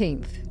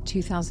 17th,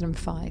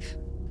 2005.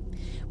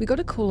 We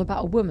got a call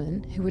about a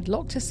woman who had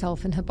locked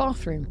herself in her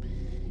bathroom.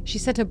 She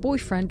said her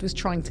boyfriend was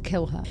trying to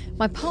kill her.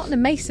 My partner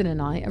Mason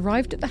and I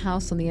arrived at the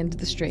house on the end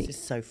of the street. This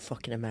is so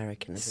fucking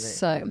American, isn't it?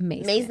 So,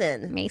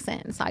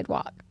 Mason,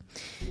 sidewalk.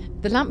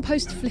 The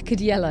lamppost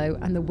flickered yellow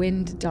and the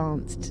wind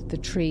danced the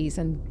trees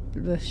and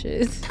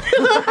bushes.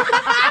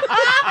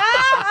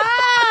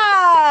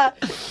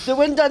 The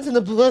wind danced in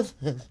the blood.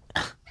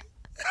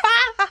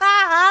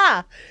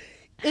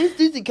 It's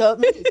Susie caught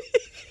me.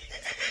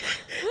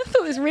 I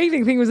thought this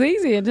reading thing was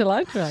easy until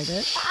I tried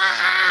it.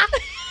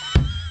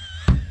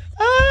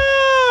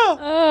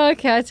 Oh,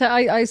 okay.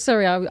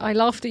 I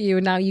laughed at you,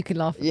 and now you can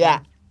laugh at me.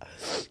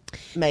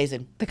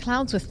 Amazing. The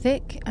clouds were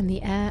thick and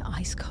the air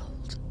ice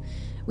cold.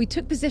 We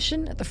took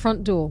position at the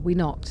front door. We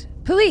knocked.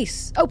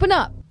 Police, open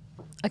up.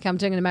 Okay, I'm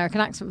doing an American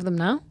accent for them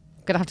now.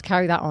 I'm gonna have to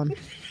carry that on.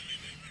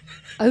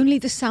 Only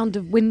the sound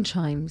of wind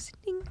chimes.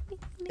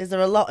 Is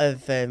there a lot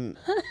of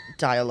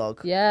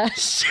dialogue? Yeah.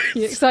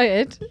 You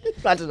excited?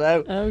 I don't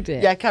know. Oh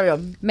dear. Yeah, carry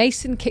on.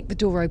 Mason kicked the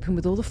door open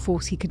with all the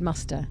force he could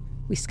muster.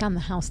 We scanned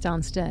the house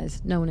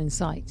downstairs. No one in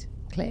sight.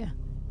 Clear.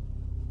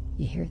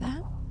 You hear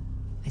that?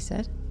 I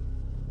said.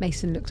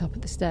 Mason looked up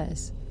at the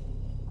stairs.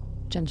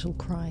 Gentle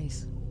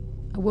cries.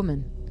 A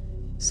woman.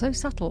 So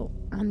subtle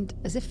and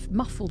as if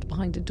muffled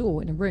behind a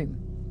door in a room.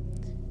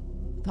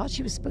 Thought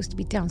she was supposed to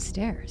be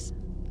downstairs.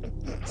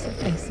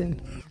 Said Mason.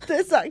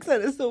 This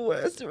accent is the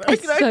worst American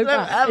It's so accent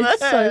bad. I've ever It's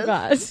so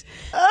bad.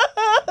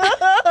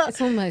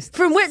 It's almost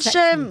From which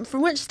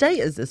sexy. state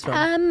is this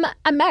from?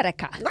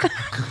 America.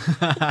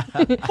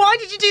 Why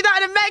did you do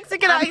that in a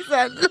Mexican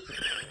accent?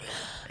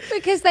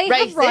 Because they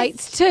Racist. have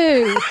rights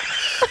too.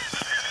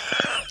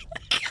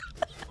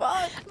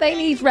 They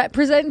need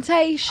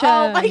representation.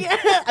 Oh my God.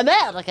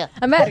 America.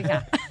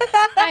 America.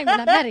 I'm in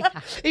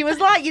America. He was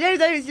like, you know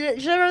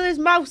those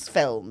mouse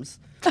films?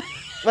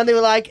 When they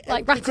were like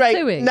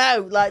Ratatouille?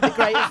 No, like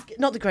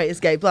not the Great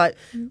Escape. Like,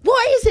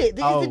 what is it?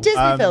 The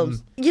Disney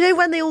films. You know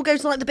when they all go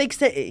to like the big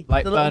city,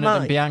 like the little Bernard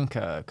and mine?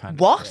 Bianca kind of.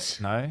 What?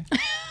 Shit. No. The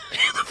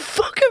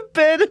fucking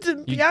Bernard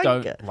and You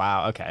Bianca. don't.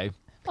 Wow. Okay.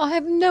 I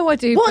have no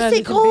idea. What's Bernard it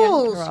and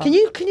called? Bianca are.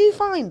 Can you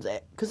find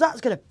it? Because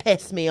that's gonna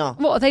piss me off.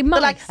 What are they? They're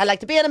Mice? like, I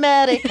like to be in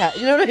America.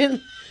 You know what I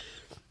mean?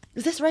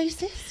 Is this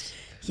racist?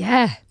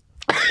 Yeah.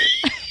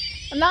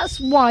 And that's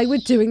why we're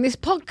doing this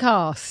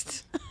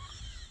podcast.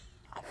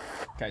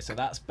 Okay, so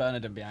that's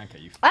Bernard and Bianca.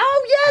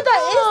 Oh yeah,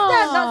 that is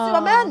them. That's who I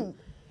meant.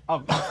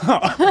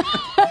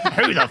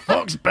 Who the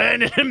fuck's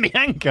Bernard and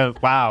Bianca?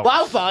 Wow.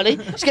 Wow, Barney.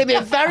 She gave me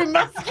a very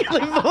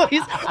masculine voice.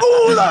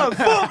 Who the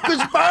fuck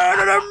is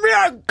Bernard and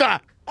Bianca?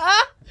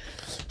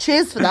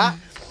 Cheers for that.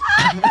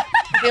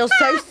 Feels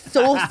so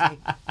saucy.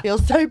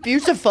 Feels so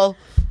beautiful.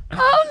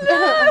 Oh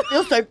no!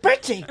 Feels so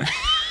pretty.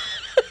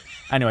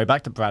 Anyway,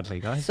 back to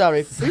Bradley, guys.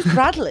 Sorry, who's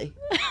Bradley?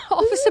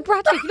 Officer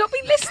Bradley, you've not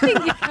been listening,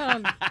 you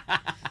can't.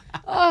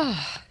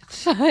 Oh,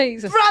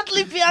 Jesus.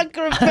 Bradley,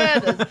 Bianca and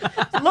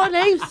Bernard. My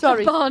name,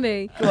 sorry.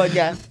 Barney. Go on,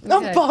 yeah.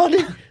 Okay. I'm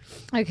Barney.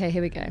 Okay,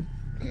 here we go.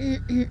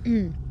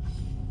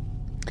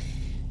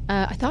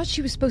 I thought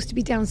she was supposed to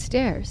be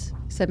downstairs,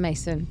 said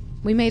Mason.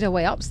 We made our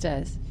way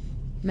upstairs.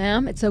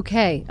 Ma'am, it's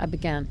okay, I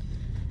began.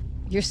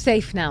 You're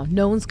safe now.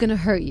 No one's going to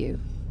hurt you.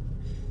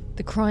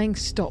 The crying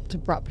stopped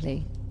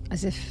abruptly,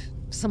 as if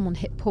someone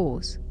hit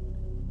pause.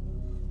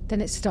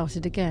 Then it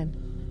started again.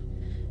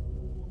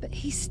 But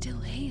he's still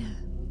here,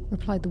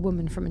 replied the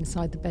woman from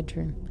inside the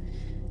bedroom.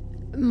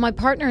 My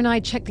partner and I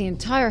checked the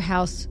entire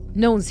house.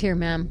 No one's here,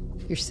 ma'am.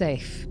 You're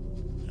safe.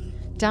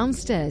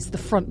 Downstairs, the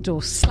front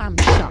door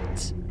slammed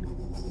shut.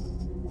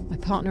 My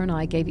partner and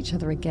I gave each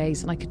other a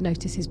gaze, and I could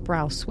notice his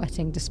brow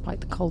sweating despite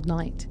the cold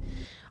night.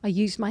 I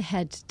used my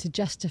head to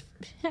justify...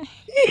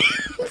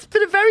 It's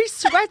been a very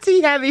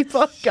sweaty, heavy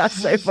podcast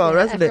so far,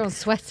 hasn't it? Everyone's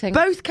sweating.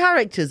 Both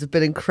characters have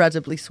been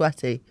incredibly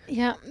sweaty.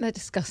 Yeah, they're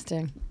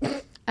disgusting.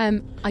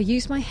 I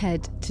used my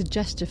head to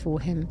gesture for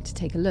him to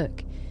take a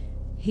look.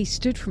 He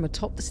stood from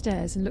atop the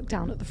stairs and looked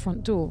down at the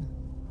front door.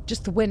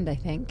 Just the wind, I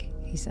think,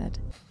 he said.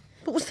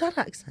 What was that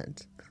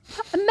accent?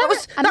 That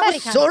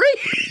was sorry?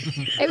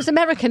 It was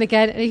American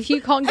again, and if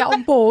you can't get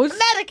on board...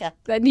 America!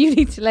 Then you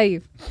need to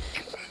leave.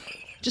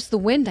 Just the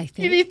wind, I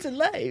think. You need to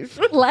leave.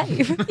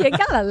 Leave. You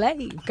gotta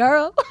leave,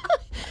 girl.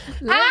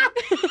 Leave.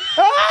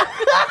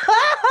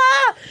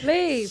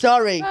 Leave.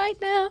 Sorry.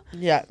 Right now.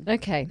 Yeah.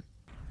 Okay.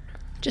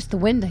 Just the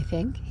wind, I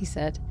think, he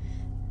said.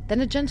 Then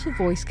a gentle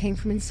voice came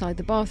from inside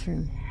the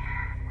bathroom.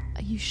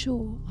 Are you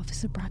sure,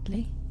 Officer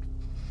Bradley?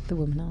 The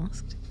woman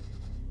asked.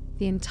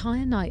 The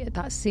entire night at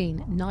that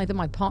scene, neither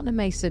my partner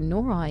Mason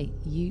nor I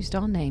used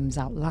our names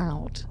out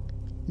loud.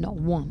 Not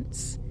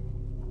once.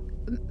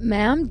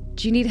 Ma'am,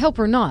 do you need help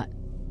or not?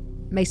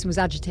 Mason was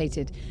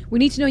agitated. We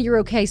need to know you're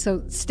okay,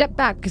 so step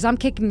back, because I'm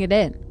kicking it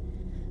in.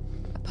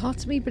 A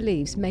part of me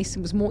believes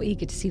Mason was more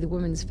eager to see the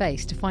woman's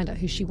face, to find out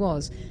who she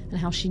was, and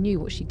how she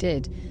knew what she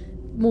did,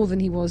 more than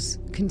he was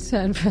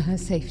concerned for her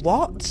safety.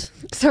 What?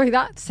 Sorry,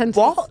 that sentence...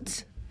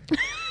 What?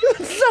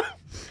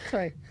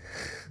 Sorry.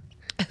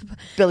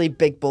 Billy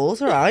Big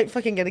Balls, all right.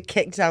 Fucking get a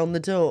kick down the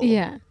door.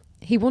 Yeah.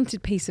 He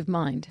wanted peace of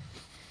mind.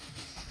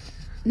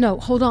 No,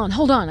 hold on,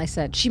 I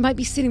said. She might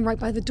be sitting right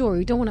by the door.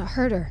 We don't want to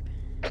hurt her.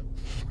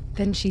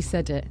 Then she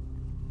said it.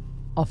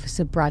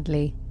 Officer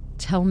Bradley,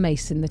 tell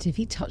Mason that if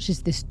he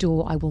touches this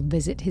door, I will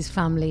visit his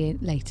family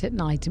late at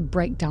night and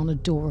break down a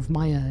door of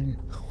my own.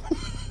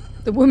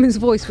 The woman's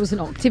voice was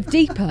an octave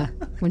deeper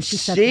when she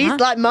said She's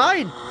that. like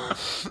mine.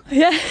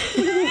 Yeah.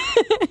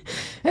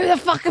 Who the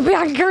fuck are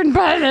Bianca and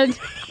Bernard?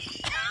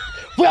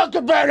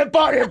 Welcome, Bernard,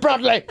 Barney and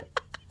Bradley.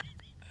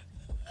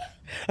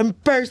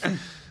 And person.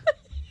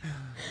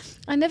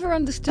 I never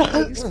understood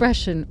the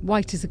expression,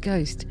 white as a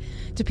ghost.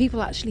 Do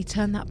people actually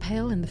turn that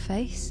pale in the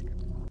face?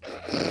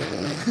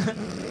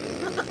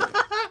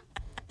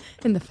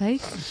 In the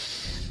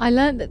face? I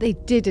learned that they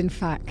did, in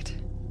fact,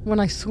 when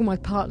I saw my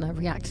partner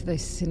react to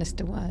those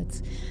sinister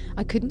words.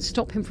 I couldn't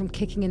stop him from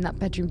kicking in that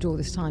bedroom door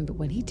this time, but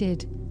when he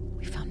did,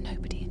 we found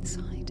nobody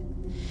inside.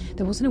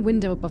 There wasn't a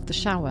window above the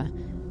shower,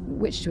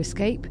 which to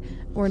escape,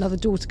 or another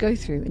door to go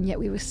through, and yet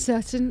we were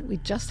certain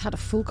we'd just had a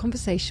full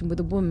conversation with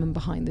a woman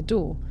behind the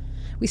door.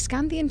 We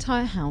scanned the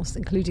entire house,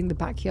 including the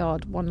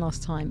backyard, one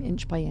last time,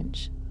 inch by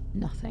inch.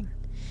 Nothing.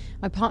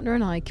 My partner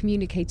and I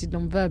communicated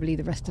non-verbally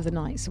the rest of the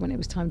night, so when it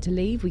was time to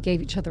leave, we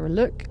gave each other a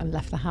look and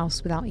left the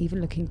house without even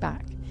looking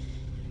back.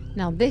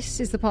 Now, this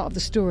is the part of the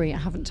story I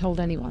haven't told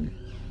anyone,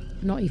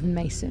 not even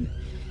Mason.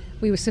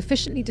 We were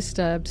sufficiently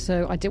disturbed,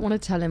 so I didn't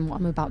want to tell him what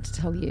I'm about to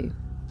tell you.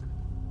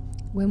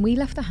 When we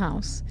left the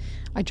house,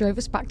 I drove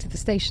us back to the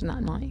station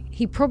that night.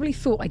 He probably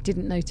thought I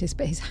didn't notice,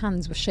 but his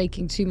hands were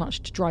shaking too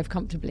much to drive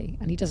comfortably,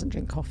 and he doesn't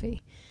drink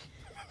coffee.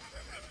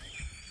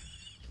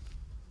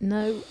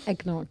 No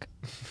eggnog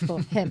for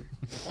him.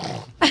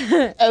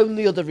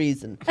 Only other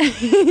reason.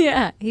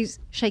 Yeah, he's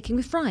shaking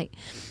with fright.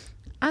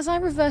 As I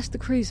reversed the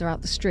cruiser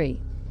out the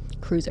street,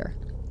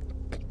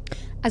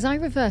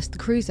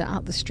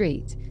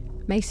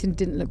 Mason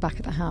didn't look back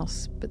at the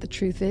house, but the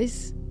truth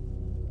is,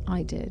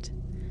 I did.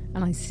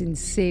 And I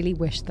sincerely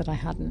wished that I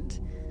hadn't.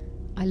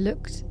 I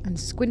looked and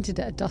squinted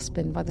at a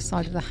dustbin by the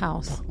side of the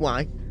house.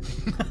 Why?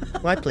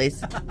 Why,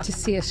 please? To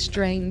see a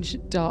strange,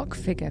 dark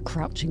figure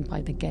crouching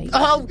by the gate.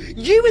 Oh,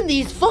 you and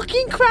these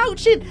fucking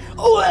crouching!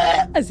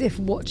 As if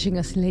watching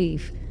us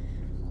leave.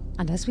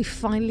 And as we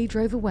finally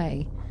drove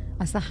away,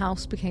 as the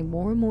house became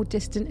more and more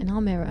distant in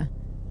our mirror,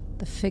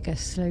 the figure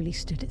slowly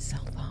stood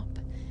itself up.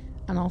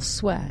 And I'll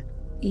swear,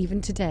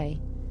 even today,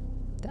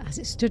 that as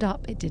it stood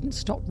up, it didn't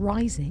stop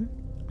rising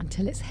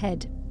until its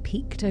head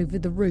peeked over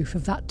the roof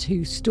of that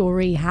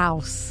 2-story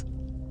house.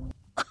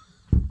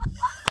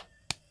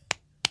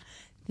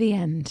 The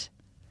end.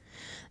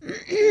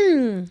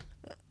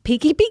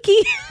 Peeky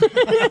peeky.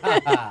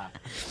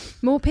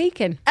 More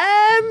peeking.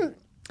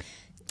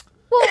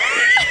 What?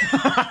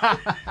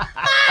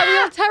 Are we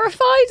all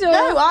terrified? Or?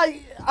 No, I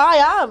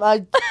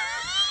am.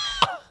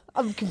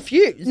 I'm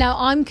confused. Now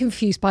I'm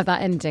confused by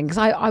that ending because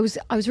I was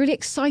really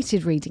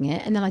excited reading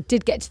it, and then I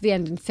did get to the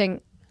end and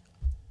think,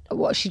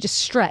 what, she just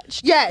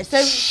stretched? Yeah.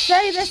 So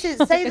say this is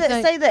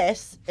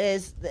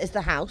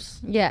the house.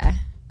 Yeah.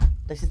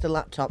 This is the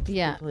laptop. For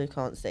Yeah. people who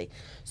can't see.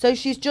 So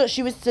she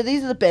was. So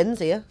these are the bins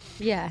here.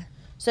 Yeah.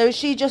 So is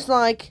she just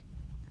like?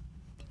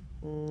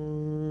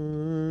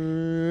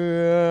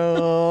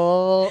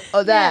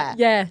 Oh, there.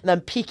 Yeah. And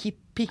then peeking.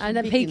 And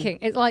then peeking.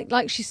 It's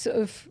like she's sort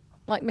of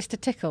like Mr.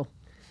 Tickle.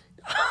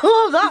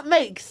 Oh, that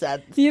makes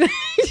sense. You know,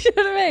 you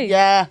know what I mean?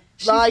 Yeah.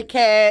 Like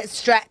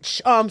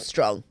Stretch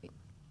Armstrong.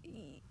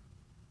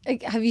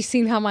 Have you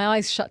seen how my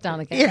eyes shut down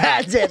again? Yeah,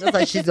 I did. I was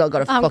like, she's not got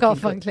a I've fucking got a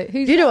fun clue.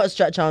 Who's Do you know what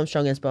Stretch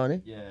Armstrong is,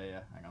 Barney? Yeah,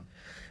 hang on.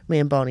 Me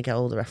and Barney get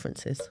all the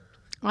references.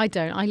 I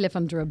don't. I live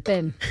under a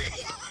bin.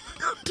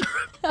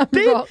 A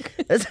rock.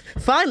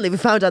 Finally, we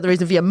found out the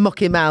reason for your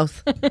mucky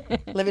mouth.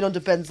 Living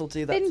under bins will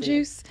do that. Bin to you.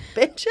 juice.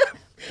 Bin juice.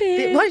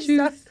 Bin Why is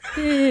that? juice.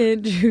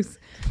 Bin juice.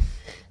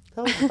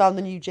 Oh, we found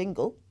the new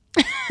jingle.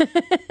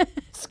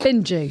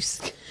 Bin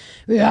juice.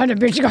 We had a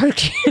bitch got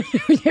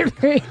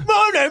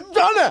My name's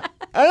Anna,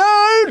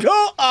 and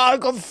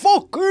I'm a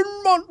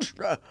fucking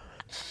monster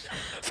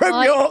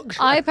from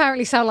Yorkshire. I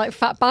apparently sound like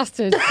fat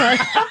bastard. So.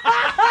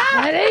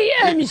 I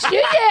am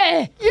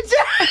yeah. You do.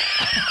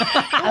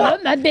 I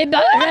want my big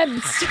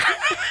ribs.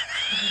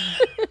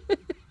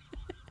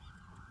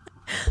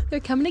 They're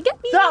coming to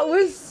get me. That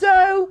was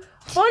so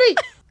funny.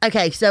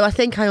 Okay, so I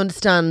think I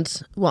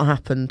understand what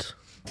happened.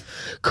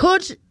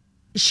 Could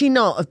she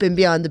not have been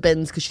behind the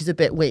bins because she's a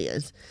bit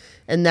weird,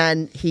 and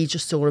then he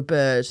just saw a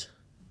bird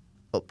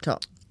up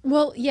top?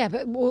 Well, yeah,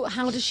 but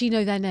how does she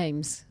know their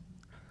names?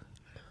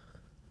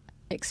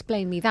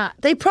 Explain me that.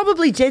 They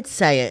probably did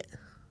say it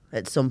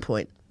at some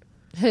point.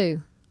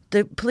 Who?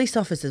 The police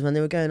officers when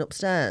they were going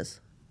upstairs.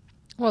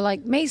 Well,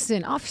 like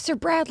Mason, Officer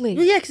Bradley.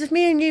 Well, yeah, because if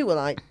me and you were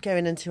like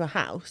going into a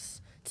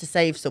house to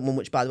save someone,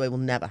 which by the way will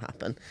never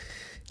happen.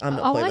 I'm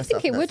not putting I myself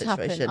think it in that would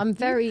situation. happen. I'm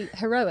very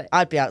heroic.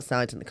 I'd be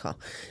outside in the car.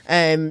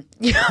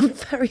 Yeah, I'm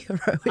very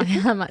heroic. I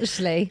am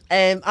actually.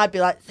 I'd be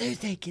like, those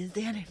kids,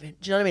 they anything.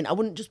 Do you know what I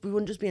mean? We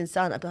wouldn't just be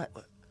inside. I'd be like,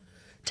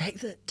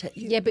 take you.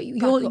 Yeah, but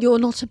you're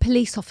not a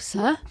police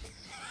officer.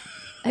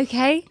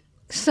 Okay?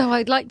 So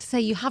I'd like to say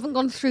you haven't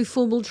gone through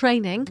formal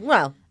training.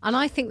 Well, And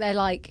I think they're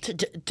like,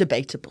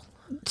 debatable.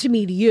 to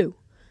me, to you.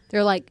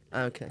 They're like,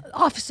 Okay.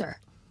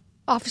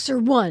 Officer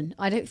 1.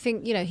 I don't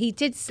think, he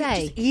did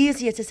say. It's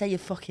easier to say your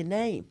fucking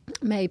name.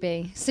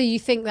 Maybe. So you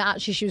think that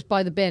actually she was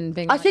by the bin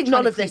being I like, think trying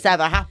none to of this creep-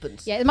 ever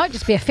happened. Yeah, it might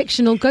just be a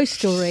fictional ghost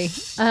story.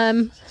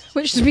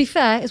 Which, to be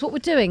fair, is what we're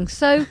doing.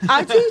 So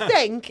I do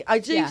think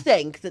Yeah.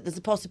 think that there's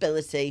a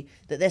possibility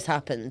that this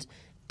happened,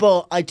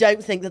 but I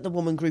don't think that the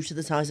woman grew to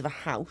the size of a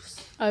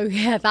house. oh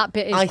yeah, that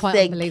bit is I quite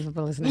think-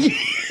 unbelievable, isn't it?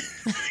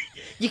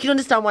 You can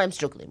understand why I'm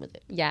struggling with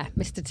it. Yeah,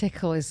 Mr.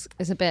 Tickle is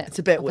a bit. It's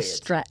a bit of weird. A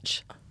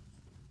stretch.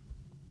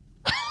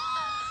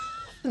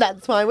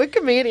 That's why we're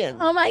comedians.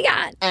 Oh my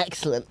god!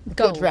 Excellent.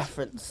 Gold. Good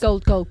reference.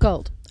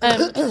 Gold.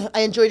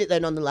 I enjoyed it though,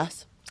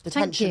 nonetheless. The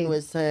Thank tension you.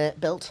 was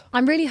built. I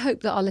really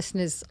hope that our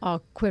listeners are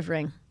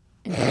quivering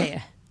in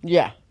fear.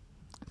 Yeah.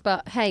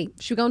 But hey,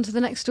 should we go on to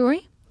the next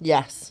story?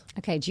 Yes.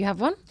 Okay, do you have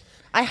one?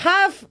 I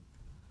have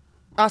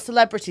our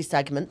celebrity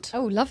segment.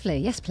 Oh, lovely.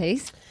 Yes,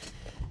 please.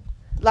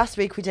 Last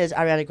week we did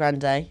Ariana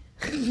Grande.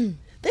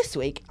 This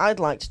week I'd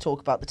like to talk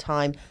about the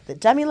time that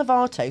Demi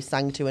Lovato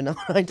sang to an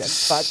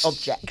unidentified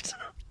object.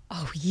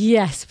 Oh,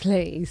 yes,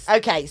 please.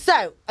 Okay,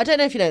 so I don't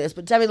know if you know this,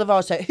 but Demi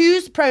Lovato,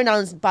 whose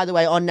pronouns, by the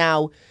way, are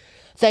now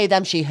they,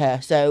 them, she,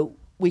 her. So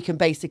we can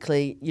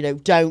basically,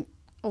 don't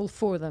All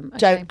 4 of them. Okay.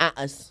 don't at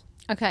us.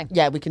 Okay.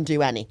 Yeah, we can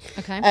do any.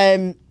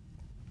 Okay.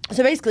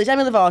 So basically,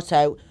 Demi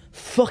Lovato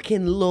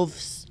fucking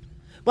loves.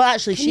 Well,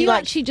 actually, Can she you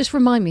like actually just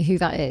remind me who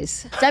that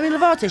is? Demi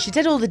Lovato. She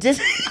did all the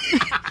Disney.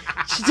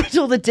 She did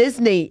all the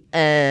Disney.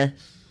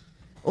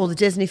 All the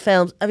Disney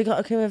films. Can we have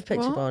a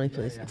picture, What? Barney,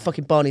 please? Yeah.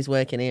 Fucking Barney's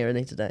working here, isn't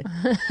he, today?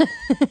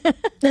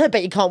 I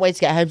bet you can't wait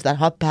to get home to that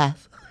hot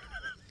bath.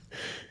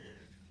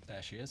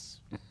 There she is.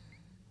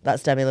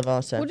 That's Demi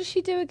Lovato. What does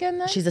she do again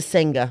then? She's a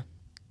singer.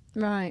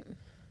 Right.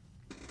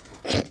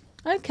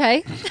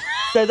 Okay.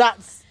 So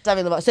that's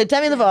Demi Lovato. So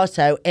Demi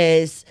Lovato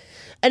is,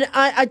 and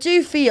I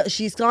do feel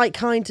she's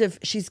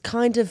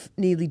kind of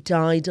nearly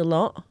died a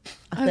lot.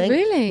 I Oh, think.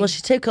 really? Well,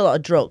 she took a lot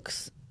of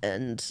drugs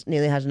and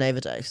nearly had an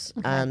overdose,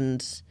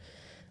 and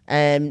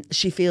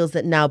she feels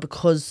that now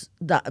because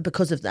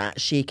of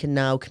that she can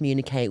now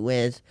communicate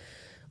with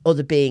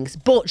other beings,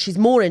 but she's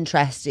more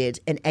interested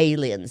in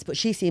aliens. But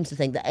she seems to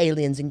think that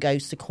aliens and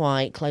ghosts are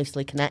quite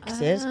closely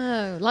connected.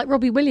 Oh, like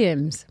Robbie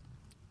Williams.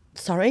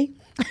 Sorry.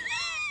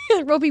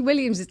 Robbie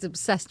Williams is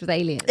obsessed with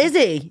aliens. Is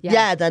he? Yeah.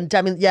 Yeah. Then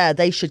Demi,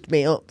 they should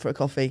meet up for a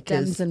coffee.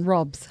 Dems and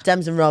Robs.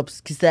 Dems and Robs,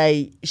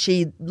 because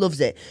she loves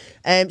it.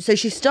 So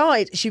she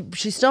started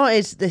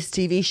this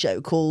TV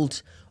show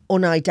called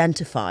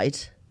Unidentified.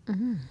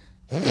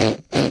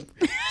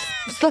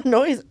 What's that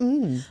noise?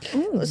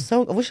 That was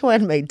so, I wish I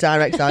hadn't made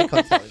direct eye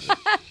contact.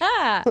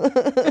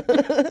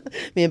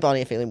 Me and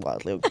Bonnie are feeling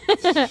wildly.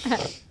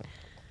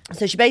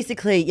 So she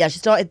basically, she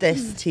started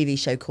this TV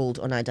show called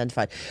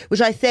Unidentified,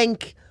 which I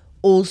think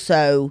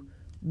also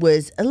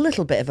was a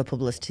little bit of a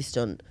publicity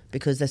stunt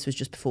because this was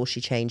just before she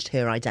changed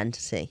her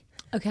identity.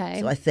 Okay.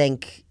 So I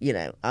think,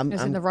 it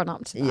was in the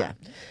run-up to that. Yeah.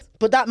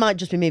 But that might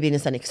just be me being a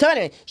cynic. So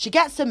anyway, she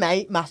gets a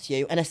mate,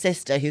 Matthew, and a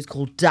sister who's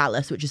called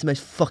Dallas, which is the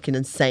most fucking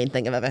insane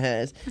thing I've ever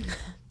heard.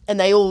 And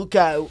they all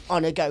go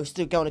on a ghost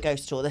tour.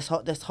 This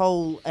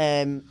whole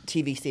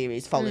TV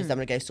series follows them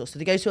on a ghost tour. So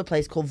they go to a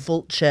place called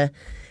Vulture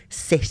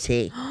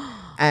City,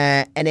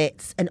 and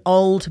it's an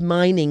old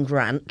mining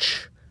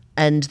ranch,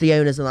 and the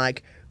owners are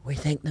like, we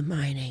think the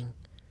mining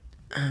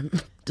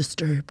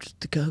disturbed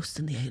the ghosts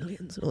and the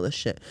aliens and all this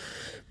shit.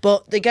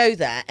 But they go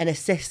there, and her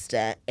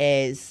sister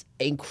is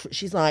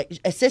she's like,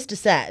 her sister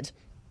said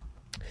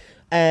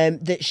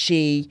that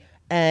she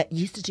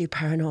used to do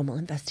paranormal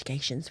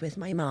investigations with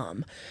my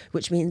mom,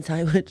 which means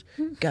I would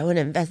go and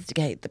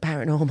investigate the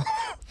paranormal.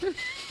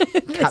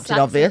 Captain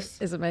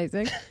Obvious is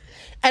amazing.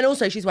 And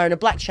also, she's wearing a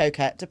black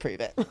choker to prove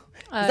it.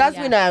 Because as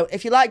we know,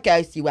 if you like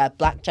ghosts, you wear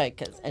black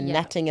chokers and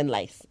netting and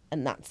lace,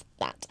 and that's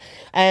that.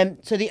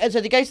 So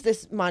they go to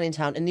this mining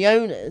town, and the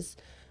owners,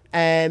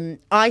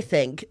 I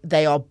think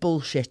they are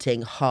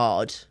bullshitting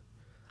hard.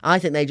 I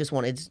think they just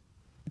wanted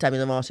Demi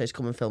Lovato to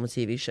come and film a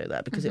TV show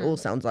there because it all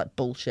sounds like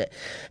bullshit.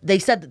 They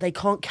said that they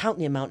can't count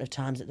the amount of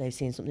times that they've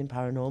seen something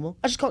paranormal.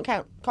 I just can't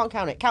count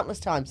it.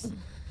 Countless times.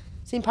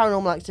 Seen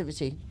paranormal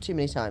activity too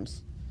many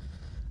times.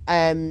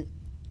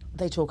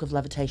 They talk of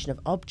levitation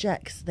of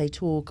objects. The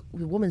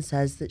woman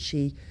says that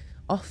she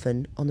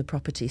often on the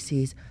property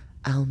sees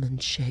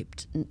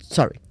almond-shaped...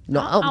 Sorry,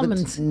 not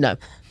almonds. No.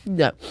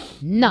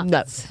 Nuts.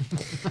 No.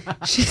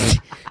 She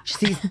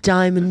sees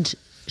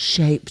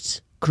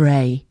diamond-shaped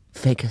grey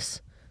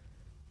figures.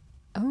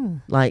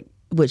 Oh.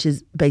 Which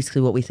is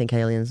basically what we think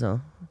aliens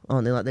are,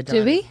 aren't they? Like the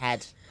diamond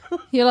head.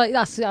 You're like,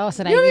 that's an You know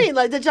what I alien. mean?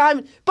 Like the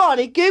diamond...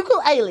 Barney,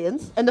 Google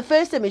aliens, and the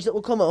first image that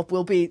will come up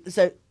will be...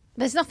 So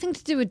There's nothing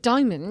to do with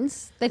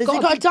diamonds. They've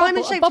got a big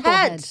diamond-shaped bubble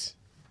head.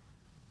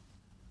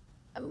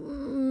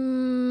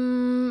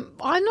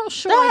 I'm not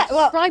sure There, I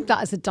well- describe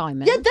that as a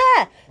diamond. Yeah,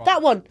 there.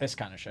 That one. This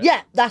kind of shit.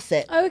 Yeah, that's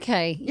it.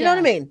 Okay. You know what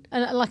I mean?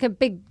 And like a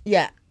big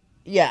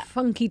Yeah.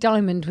 funky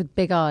diamond with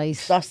big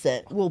eyes. That's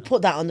it. We'll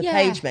put that on the Yeah.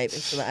 page maybe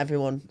so that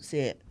everyone see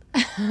it.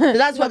 So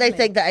that's what they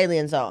think that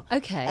aliens are.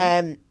 Okay.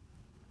 And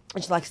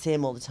she's like, I see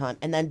him all the time.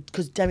 And then,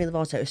 because Demi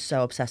Lovato is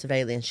so obsessed with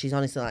aliens, she's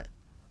honestly like...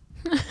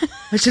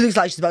 she looks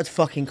like she's about to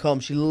fucking come.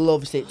 She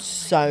loves it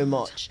so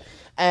much.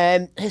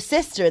 Her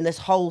sister in this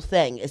whole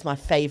thing is my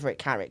favourite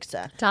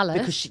character. Dallas?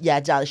 Because,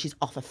 Dallas, she's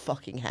off her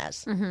fucking head.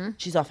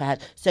 She's off her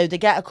head. So they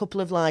get a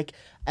couple of,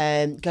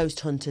 ghost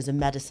hunters and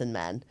medicine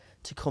men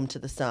to come to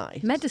the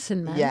side.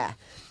 Medicine men? Yeah.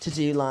 To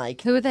do,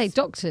 Who are they?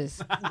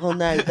 Doctors? Well,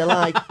 no, they're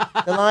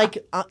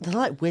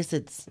like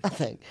wizards, I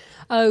think.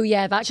 Oh,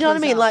 yeah. That Do you know what I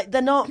clears mean? up. Like,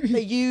 they're not...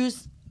 They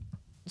use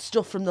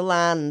stuff from the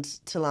land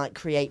to,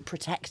 create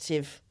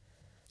protective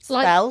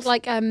spells.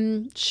 Like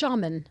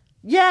shaman.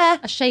 Yeah,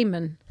 A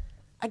shaman.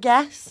 I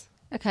guess.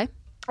 Okay.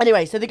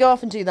 Anyway, so they go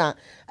off and do that.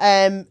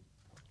 And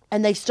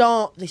they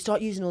start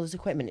using all this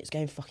equipment. It's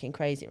going fucking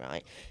crazy,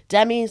 right?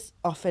 Demi's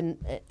off in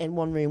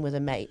one room with a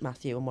mate,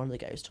 Matthew, and one of the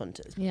ghost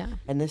hunters. Yeah.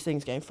 And this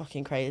thing's going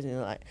fucking crazy. And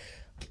they're like,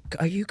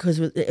 are you... Because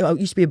it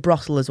used to be a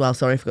brothel as well.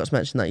 Sorry, I forgot to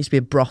mention that. It used to be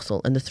a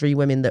brothel. And the three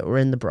women that were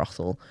in the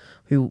brothel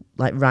who,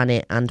 ran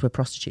it and were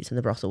prostitutes in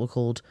the brothel were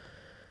called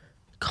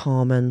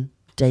Carmen,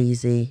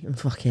 Daisy, and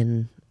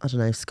fucking... I don't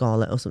know,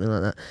 Scarlett or something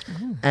like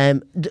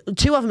that.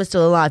 Two of them are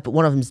still alive, but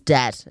one of them's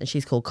dead, and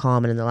she's called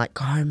Carmen, and they're like,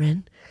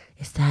 Carmen,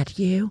 is that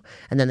you?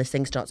 And then this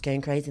thing starts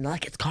going crazy, and they're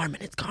like, it's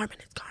Carmen, it's Carmen,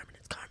 it's Carmen,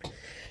 it's Carmen.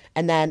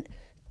 And then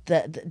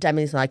the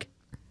Demi's like,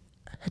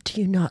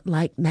 do you not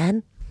like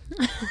men?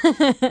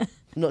 I'm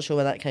not sure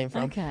where that came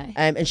from. Okay.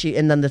 And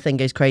then the thing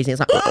goes crazy, it's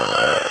like,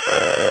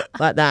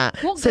 like that.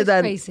 What so goes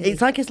then crazy?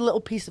 it's like this little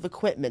piece of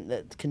equipment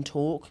that can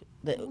talk.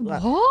 That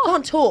What?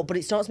 can't talk, but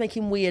it starts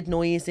making weird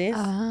noises.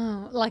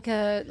 Oh, like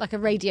a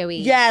radio-y.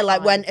 Yeah,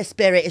 like when a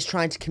spirit is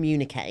trying to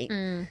communicate.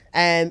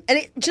 And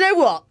do you know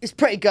what? It's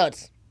pretty good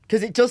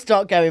because it does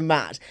start going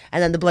mad.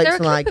 And then the blokes Is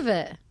there a are clip like, of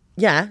it?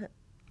 yeah,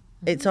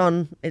 it's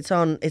on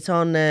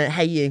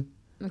Hey You.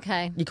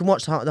 Okay. You can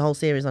watch the whole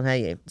series on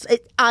Hey You.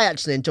 I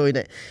actually enjoyed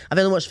it. I've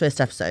only watched the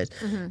first episode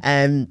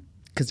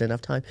because I don't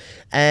have time.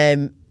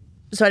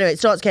 So anyway, it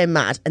starts getting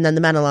mad, and then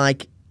the men are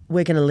like,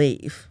 we're going to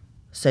leave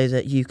so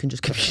that you can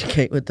just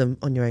communicate with them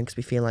on your own because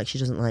we feel like she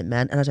doesn't like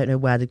men. And I don't know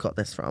where they got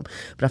this from,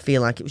 but I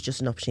feel like it was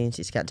just an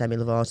opportunity to get Demi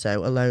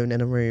Lovato alone in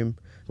a room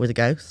with a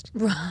ghost.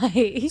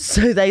 Right.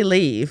 So they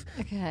leave,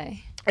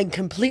 Okay. and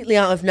completely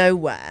out of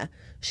nowhere,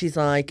 she's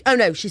like, oh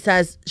no, she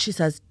says,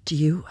 do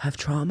you have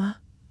trauma?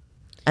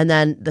 And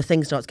then the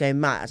thing starts going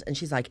mad, and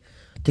she's like,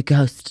 the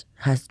ghost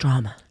has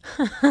trauma.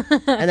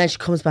 And then she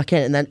comes back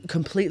in, and then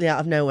completely out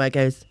of nowhere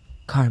goes,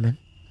 Carmen,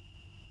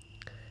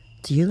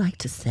 do you like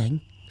to sing?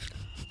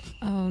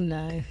 Oh,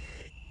 no.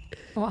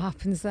 What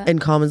happens then? And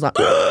Carmen's like,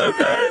 through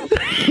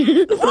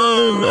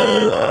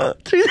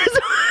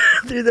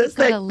this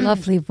Got a thing.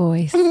 lovely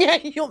voice. Yeah,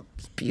 you're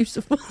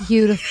beautiful.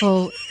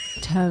 Beautiful.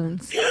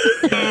 tones.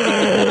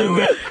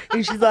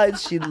 And she's like,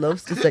 she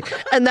loves to sing.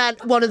 And then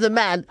one of the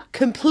men,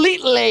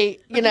 completely,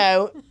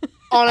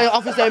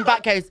 off his own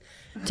back, goes,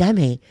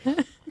 Demi,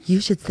 you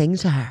should sing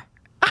to her.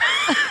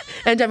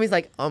 And Demi's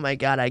like, oh my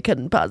God, I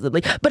couldn't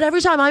possibly. But every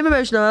time I'm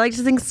emotional, I like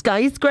to sing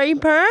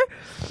Skyscraper.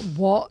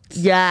 What?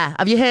 Yeah.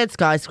 Have you heard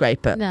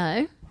Skyscraper?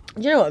 No.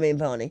 Do you know what I mean,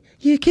 Barney?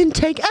 You can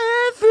take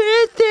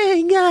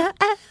everything I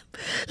am,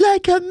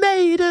 like I'm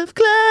made of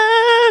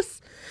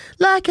glass,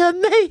 like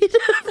I'm made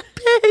of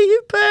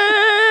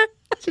paper.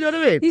 Do you know what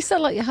I mean? You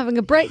sound like you're having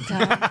a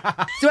breakdown.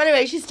 So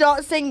anyway, she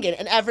starts singing,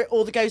 and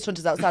all the ghost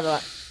hunters outside are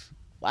like,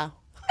 wow.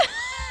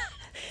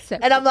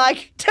 And I'm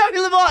like, Demi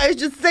Lovato's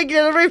just singing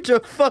in a room to a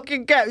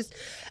fucking ghost.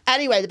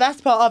 Anyway, the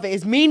best part of it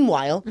is,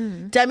 meanwhile,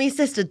 Demi's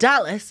sister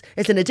Dallas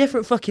is in a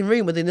different fucking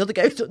room with the other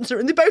ghost hunter,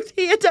 and they both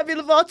hear Demi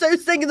Lovato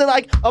singing. They're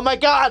like, oh my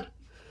God,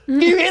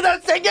 you hear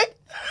that singing?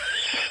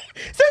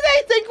 So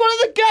they think one of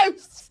the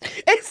ghosts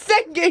is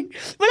singing,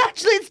 but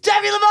actually it's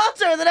Demi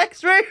Lovato in the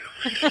next room.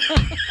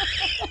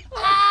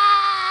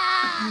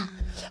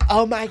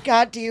 Oh my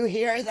God, do you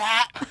hear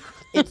that?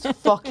 It's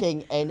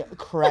fucking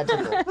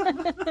incredible.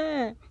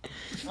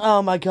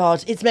 Oh my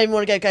God. It's made me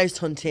want to go ghost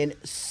hunting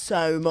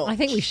so much. I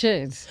think we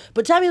should.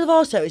 But Demi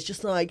Lovato is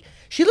just like,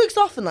 she looks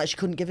often like she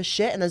couldn't give a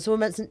shit, and then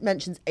someone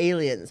mentions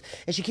aliens,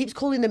 and she keeps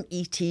calling them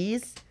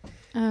ETs.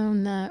 Oh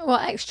no. Well,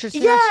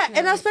 extraterrestrial. Yeah,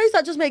 and I suppose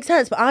that just makes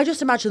sense, but I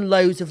just imagine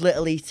loads of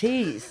little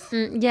ETs.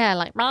 Yeah,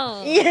 like...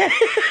 Yeah.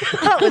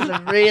 That was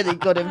a really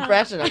good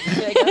impression,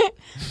 actually.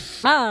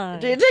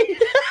 Did you?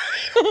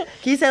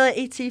 Can you say like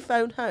ET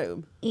phone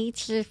home?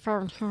 ET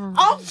phone home.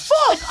 Oh,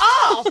 fuck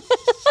off!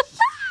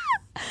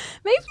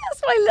 Maybe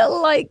that's my little,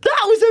 like...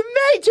 That was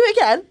amazing. Do it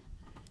again.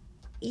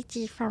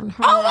 ET phone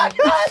home. Oh my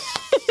God!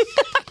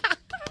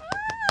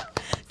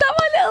 Is that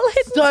my little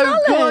hidden So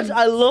talent? good.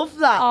 I love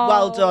that.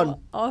 Well done.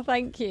 Oh,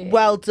 thank you.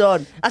 Well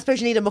done. I suppose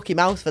you need a mucky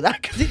mouth for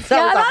that, because it sounds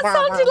Yeah, like... that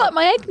sounded like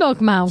my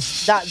eggnog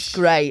mouth. That's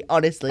great.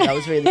 Honestly, that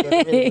was really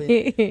good.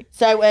 Really.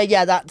 So,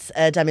 yeah, that's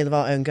Demi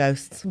Lovato and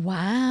Ghosts.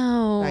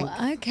 Wow.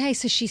 Thanks. Okay,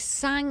 so she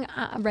sang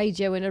at a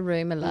radio in a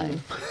room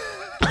alone.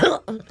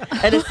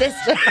 And a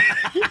sister.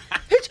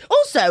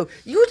 Also,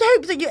 you would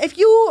hope that if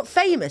you're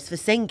famous for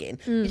singing,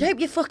 you'd hope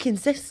your fucking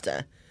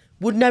sister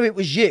would know it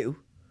was you.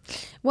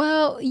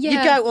 Well, yeah.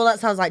 You'd go, well, that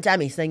sounds like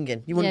Demi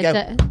singing. You wouldn't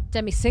go,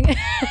 Demi singing.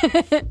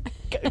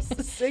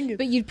 Ghosts singing.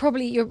 But you're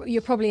probably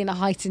in a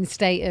heightened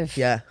state of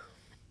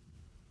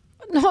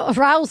not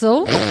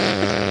arousal.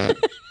 Don't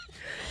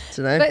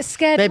know. But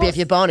scared. Maybe if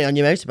you're Barney on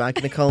your motorbike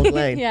in a cold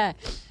lane. Yeah,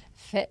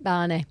 fit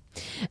Barney.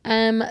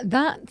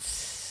 That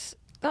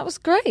was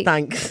great.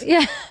 Thanks.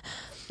 Yeah,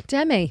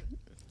 Demi.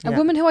 A Yeah.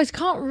 woman who I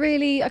can't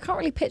really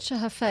picture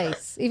her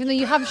face, even though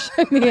you have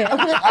shown me it.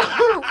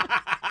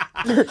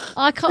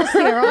 I can't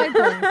see her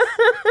eyebrows.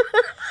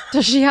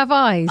 Does she have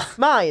eyes?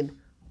 Mine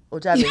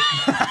or Demi?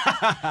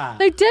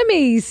 No,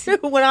 Demi's.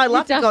 When I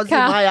laugh, I daft can't see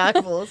cat. my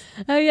eyeballs.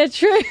 Oh yeah,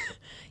 true.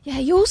 Yeah,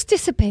 yours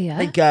disappear.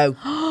 They go.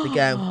 They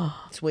go.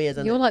 It's weird,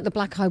 isn't You're it? like the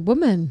black-eyed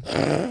woman.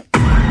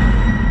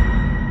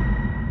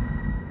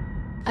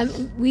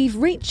 We've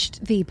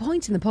reached the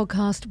point in the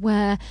podcast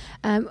where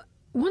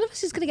one of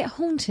us is going to get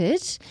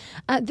haunted.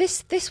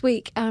 This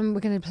week, we're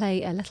going to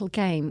play a little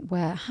game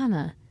where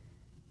Hannah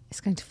is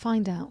going to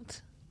find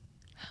out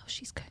how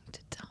she's going to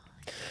die.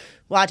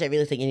 Well, I don't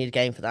really think you need a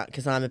game for that,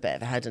 because I'm a bit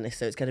of a hedonist,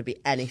 so it's going to be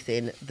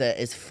anything that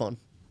is fun.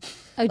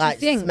 Oh, do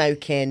Like you think?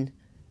 smoking,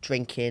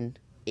 drinking,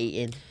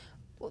 eating.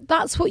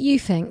 That's what you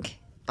think.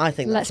 I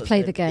think that's Let's what's play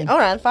good. the game. All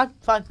right,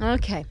 fine.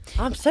 Okay.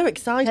 I'm so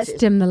excited. Let's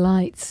dim the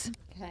lights.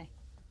 Okay.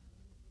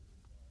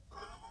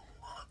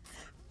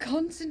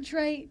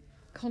 Concentrate.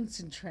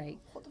 Concentrate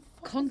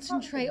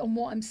on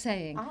what I'm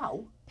saying.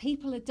 Ow.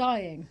 People are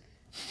dying.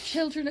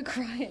 Children are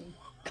crying.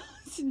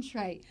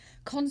 Concentrate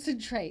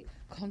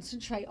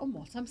on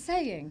what I'm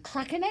saying.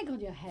 Crack an egg on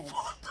your head.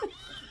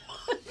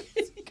 What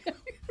is going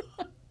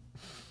on?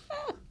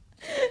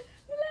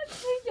 Let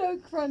the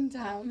yolk run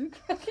down.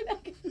 Crack an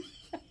egg on your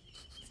head.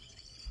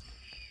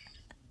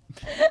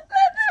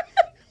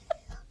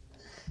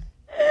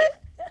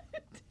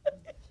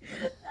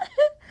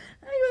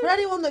 For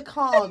anyone that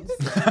can't,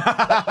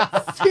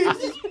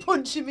 Susie's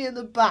punching me in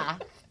the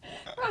back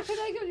Crack an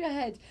egg on your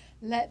head.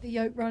 Let the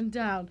yolk run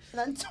down. and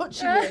then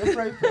touching me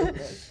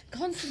inappropriately.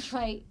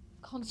 Concentrate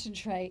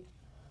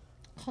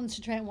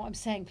on what I'm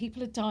saying.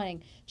 People are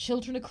dying.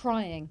 Children are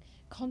crying.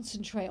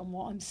 Concentrate on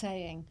what I'm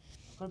saying.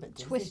 Got a bit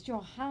dizzy. Twist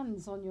your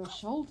hands on your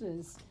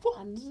shoulders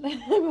and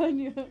when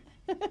you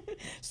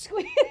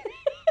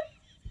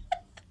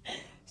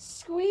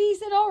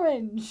squeeze an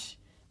orange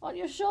on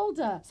your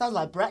shoulder. Sounds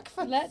like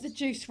breakfast. Let the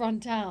juice run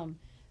down.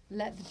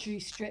 Let the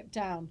juice drip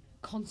down.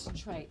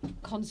 Concentrate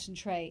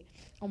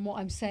on what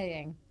I'm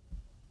saying.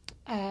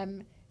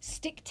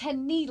 Stick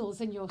 10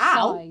 needles in your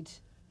side.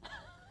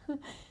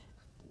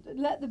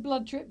 Let the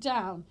blood drip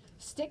down.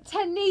 Stick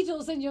 10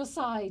 needles in your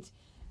side.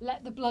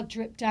 Let the blood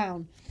drip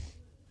down.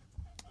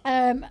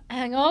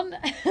 Hang on.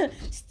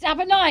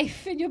 Stab a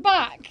knife in your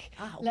back.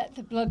 Ow. Let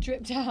the blood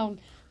drip down.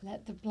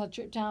 Let the blood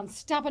drip down.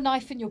 Stab a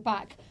knife in your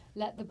back.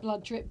 let the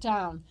blood drip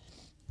down.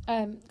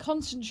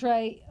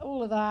 Concentrate,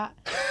 all of that.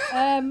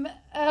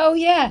 Oh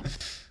yeah.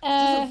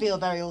 Doesn't feel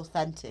very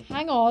authentic.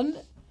 Hang on.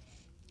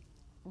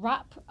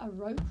 Wrap a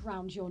rope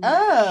round your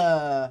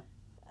neck.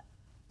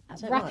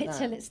 Wrap it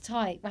till it's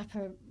tight. Wrap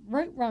a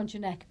rope round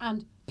your neck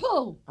and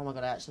pull. Oh my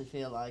God, I actually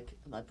feel like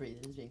my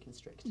breathing is being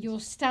constricted. You're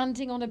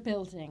standing on a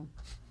building.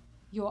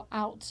 You're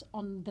out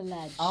on the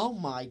ledge. Oh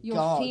my You're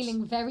God.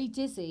 feeling very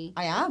dizzy.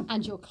 I am.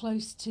 And you're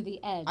close to the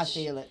edge. I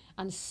feel it.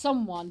 And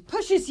someone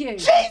pushes you.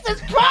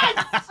 Jesus Christ!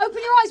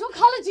 Open your eyes. What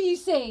colour do you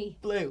see?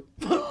 Blue.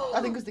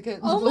 I think it was the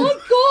curtains. Oh blue. my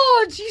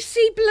God, you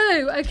see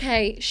blue.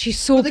 Okay, she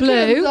saw But the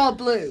curtains blue. are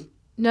blue.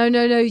 No.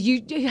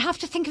 You have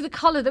to think of the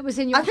colour that was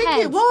in your head. I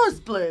think it was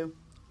blue.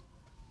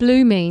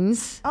 Blue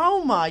means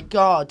Oh my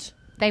God.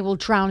 they will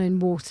drown in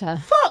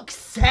water. Fuck's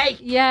sake.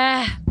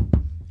 Yeah.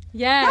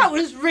 That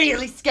was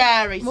really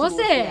scary. Was towards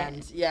the it?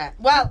 end. Yeah.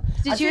 Well,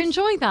 Did you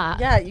enjoy that?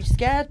 Yeah, you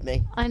scared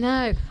me. I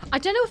know. I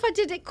don't know if I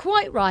did it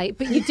quite right,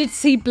 but you did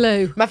see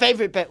blue. My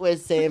favourite bit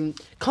was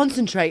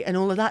concentrate and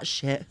all of that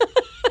shit.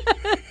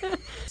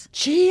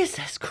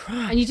 Jesus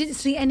Christ. And you didn't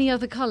see any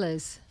other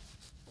colours?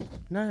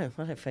 No,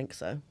 I don't think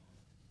so.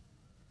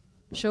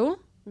 Sure?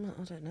 No,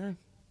 I don't know.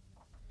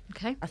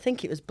 Okay. I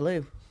think it was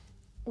blue.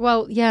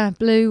 Well, yeah,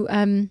 blue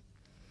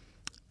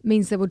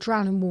means they will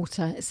drown in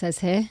water, it says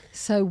here.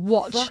 So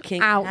watch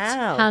Fucking out,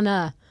 hell.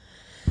 Hannah.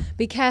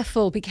 Be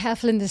careful. Be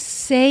careful in the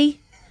sea,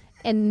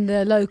 in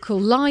the local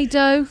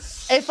Lido.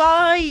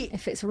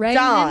 If it's raining.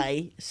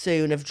 die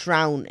soon of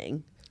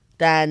drowning,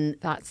 then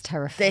That's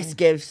terrifying. this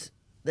gives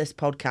this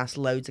podcast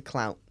loads of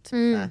clout.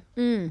 To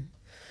be fair.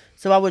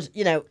 So I would,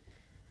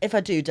 if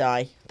I do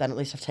die, then at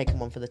least I've taken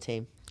one for the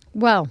team.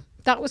 Well,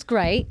 that was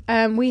great.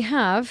 We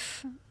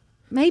have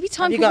maybe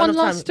time Have you for got one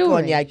enough last time? story, Go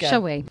on, yeah, go.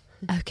 shall we?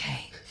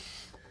 Okay,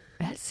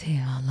 let's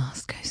hear our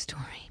last ghost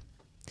story.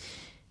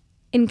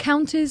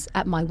 Encounters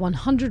at my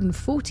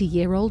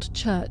 140-year-old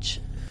church.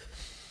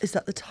 Is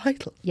that the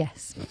title?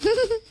 Yes.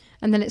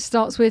 And then it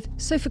starts with,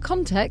 so for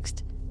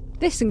context,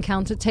 this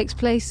encounter takes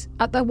place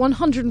at the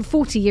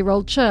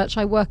 140-year-old church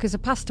I work as a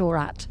pastor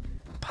at.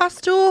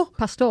 Pastor?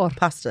 Pastor.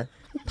 Pastor.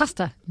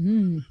 Pastor.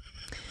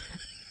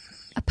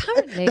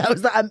 Apparently... That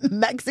was that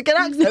Mexican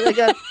accent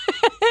again.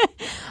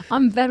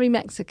 I'm very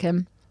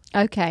Mexican.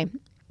 Okay.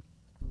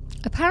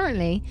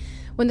 Apparently,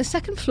 when the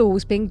second floor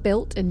was being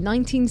built in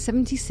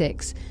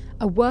 1976,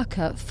 a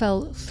worker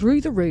fell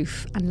through the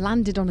roof and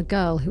landed on a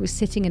girl who was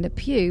sitting in a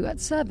pew at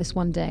service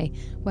one day,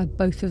 where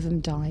both of them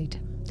died.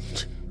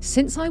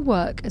 Since I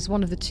work as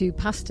one of the two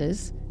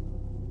pastors...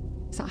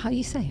 Is that how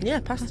you say it? Yeah,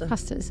 pastor.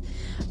 Pastors.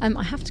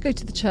 I have to go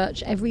to the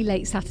church every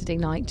late Saturday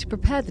night to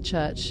prepare the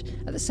church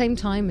at the same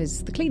time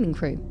as the cleaning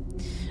crew.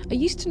 I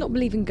used to not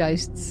believe in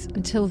ghosts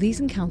until these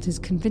encounters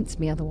convinced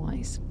me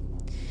otherwise.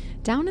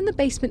 Down in the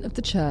basement of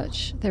the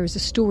church, there is a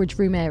storage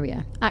room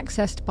area,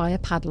 accessed by a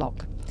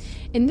padlock.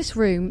 In this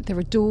room, there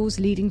are doors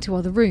leading to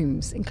other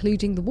rooms,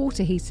 including the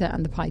water heater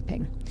and the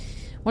piping.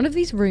 One of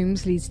these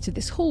rooms leads to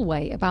this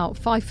hallway about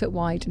 5 foot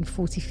wide and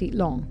 40 feet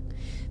long.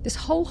 This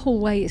whole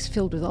hallway is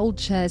filled with old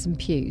chairs and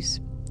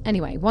pews.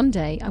 Anyway, one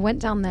day I went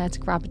down there to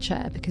grab a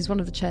chair because one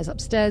of the chairs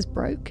upstairs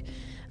broke,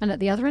 and at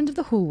the other end of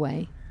the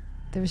hallway,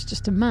 there is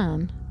just a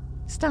man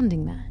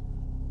standing there,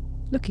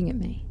 looking at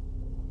me.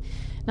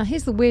 Now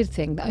here's the weird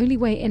thing, the only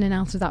way in and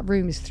out of that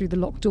room is through the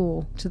locked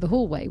door to the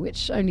hallway,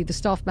 which only the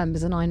staff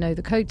members and I know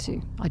the code to.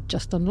 I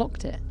just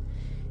unlocked it.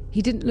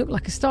 He didn't look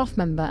like a staff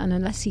member, and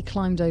unless he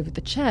climbed over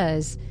the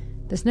chairs,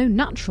 there's no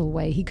natural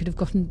way he could have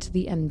gotten to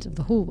the end of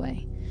the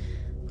hallway.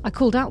 I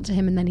called out to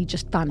him and then he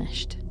just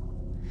vanished.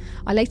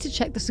 I later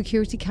checked the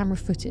security camera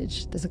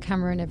footage. There's a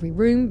camera in every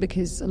room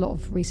because a lot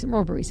of recent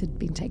robberies had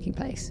been taking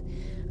place.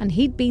 And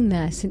he'd been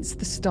there since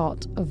the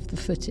start of the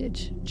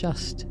footage,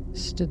 just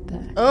stood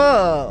there.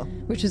 Oh.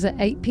 Which was at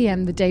 8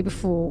 p.m. the day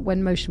before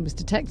when motion was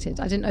detected.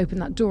 I didn't open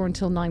that door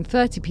until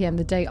 9:30 p.m.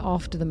 the day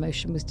after the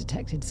motion was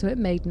detected, so it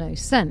made no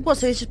sense. What,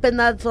 so he's just been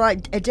there for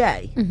like a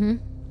day? Mm-hmm.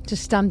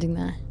 Just standing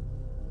there,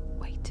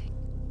 waiting.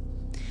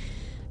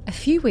 A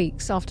few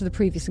weeks after the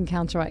previous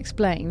encounter I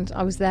explained,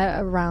 I was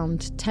there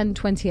around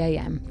 10:20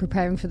 a.m.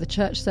 preparing for the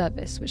church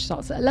service, which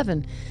starts at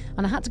 11,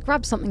 and I had to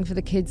grab something for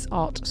the kids'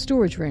 art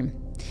storage room.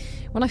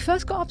 When I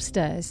first got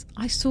upstairs,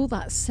 I saw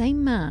that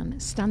same man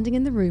standing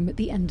in the room at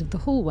the end of the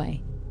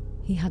hallway.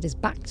 He had his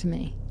back to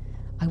me.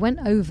 I went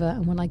over,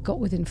 and when I got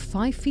within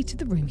 5 feet of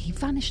the room, he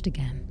vanished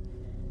again.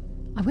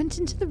 I went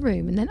into the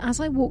room, and then as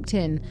I walked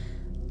in,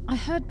 I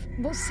heard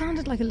what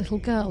sounded like a little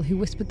girl who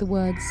whispered the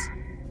words,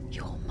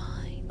 "You're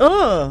mine."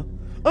 Oh.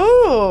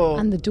 Oh.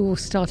 And the door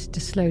started to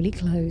slowly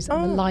close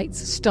and the lights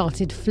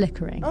started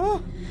flickering.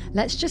 Oh.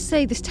 Let's just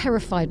say this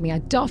terrified me. I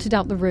darted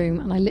out the room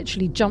and I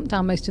literally jumped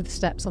down most of the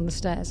steps on the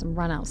stairs and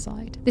ran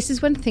outside. This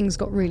is when things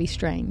got really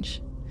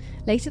strange.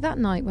 Later that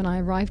night, when I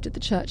arrived at the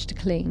church to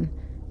clean,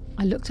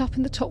 I looked up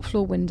in the top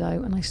floor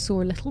window and I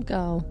saw a little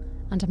girl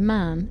and a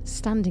man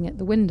standing at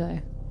the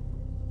window.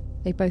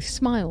 They both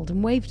smiled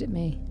and waved at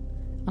me,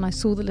 and I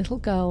saw the little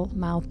girl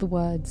mouth the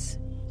words,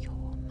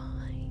 "You're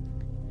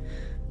mine."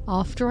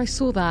 After I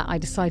saw that, I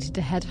decided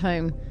to head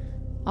home,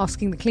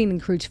 asking the cleaning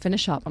crew to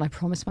finish up, and I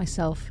promised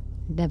myself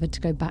never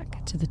to go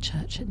back to the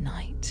church at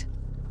night.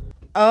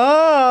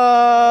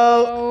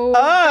 Oh.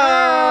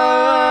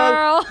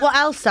 Girl. What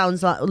else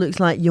looks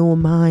like you're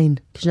mine?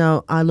 Because you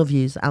know, I love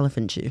you's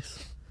elephant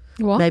juice.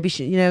 What? Maybe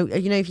you know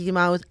if you come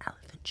out with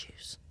elephant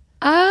juice.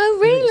 Oh,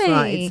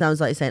 really? It sounds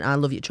like you're saying I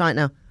love you. Try it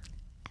now.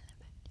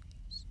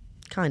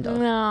 Kind of.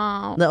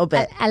 No. Little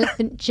bit.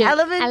 Elephant juice.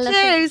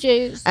 Elephant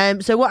juice.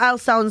 So what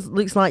else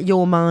looks like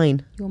you're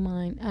mine? You're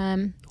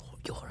mine.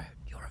 You're a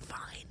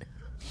fine.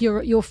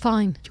 You're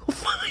fine. You're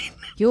fine.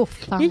 You're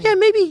fine. Yeah,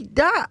 maybe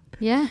that.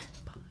 Yeah.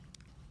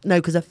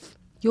 No, because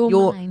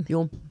You're mine.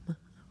 You're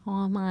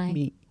Or mine.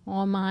 me.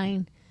 Or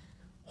mine.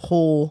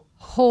 Whore.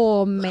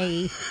 Whore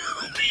me.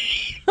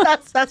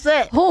 That's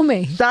it. Whore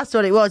me. That's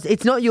what it was.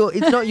 It's not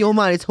your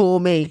mine. It's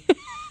whore me.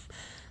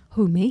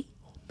 Who me?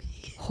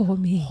 Whore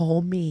me.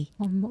 Whore me.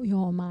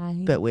 You're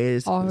mine. Bit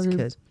weird. Or- Whore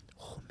me.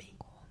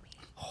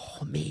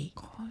 Whore me.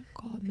 Call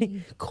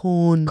me.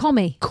 Corn. Call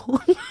me.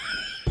 Corn.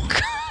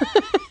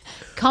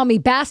 Call me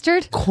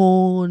bastard.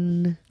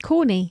 Corn.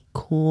 Corny.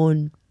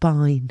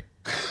 Cornbine.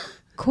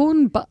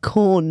 Corn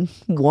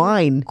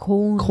Wine.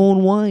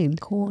 Corn wine.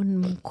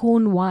 Corn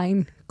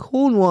wine.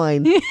 Corn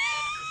wine.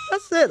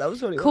 That's it. That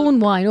was what it was. Corn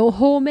wine or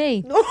whore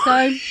me.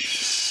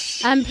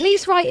 So,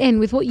 please write in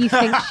with what you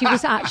think she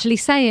was actually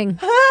saying.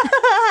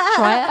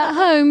 Try it at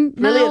home.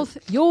 Brilliant. Mouth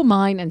your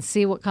mine and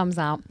see what comes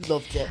out.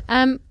 Loved it.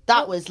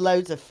 That was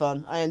loads of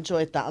fun. I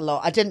enjoyed that a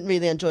lot. I didn't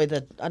really enjoy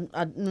I'm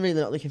really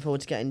not looking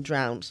forward to getting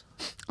drowned.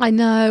 I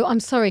know. I'm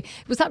sorry.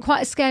 Was that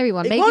quite a scary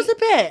one? It was a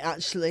bit,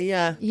 actually,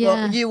 yeah.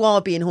 Yeah. But you are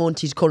being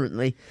haunted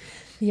currently.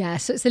 Yeah,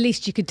 so it's the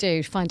least you could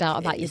do to find out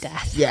about your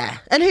death. Yeah.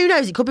 And who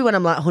knows? It could be when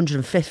I'm like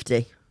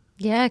 150.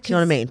 Yeah. Do you know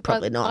what I mean?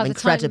 Probably not. I'm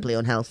incredibly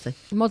unhealthy.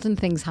 Modern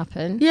things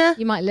happen. Yeah.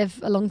 You might live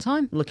a long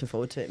time. I'm looking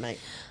forward to it, mate.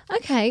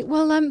 Okay,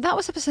 well, that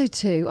was episode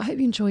 2. I hope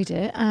you enjoyed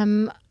it.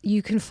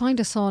 You can find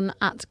us on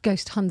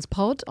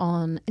 @GhostHunsPod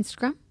on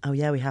Instagram. Oh,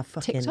 yeah, we have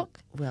fucking... TikTok.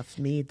 We have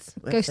Meads.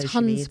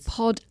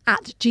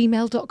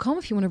 GhostHunsPod@gmail.com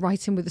if you want to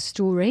write in with a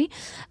story.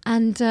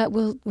 And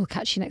we'll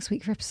catch you next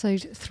week for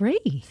episode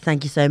 3.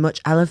 Thank you so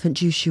much. Elephant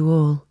juice you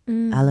all.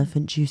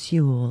 Elephant juice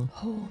you all.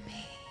 Oh,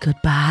 me.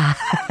 Goodbye.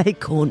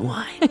 Corn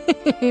wine. Bye.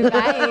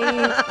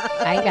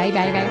 Bye, bye,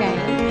 bye, bye,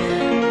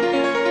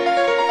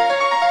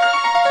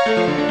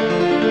 bye.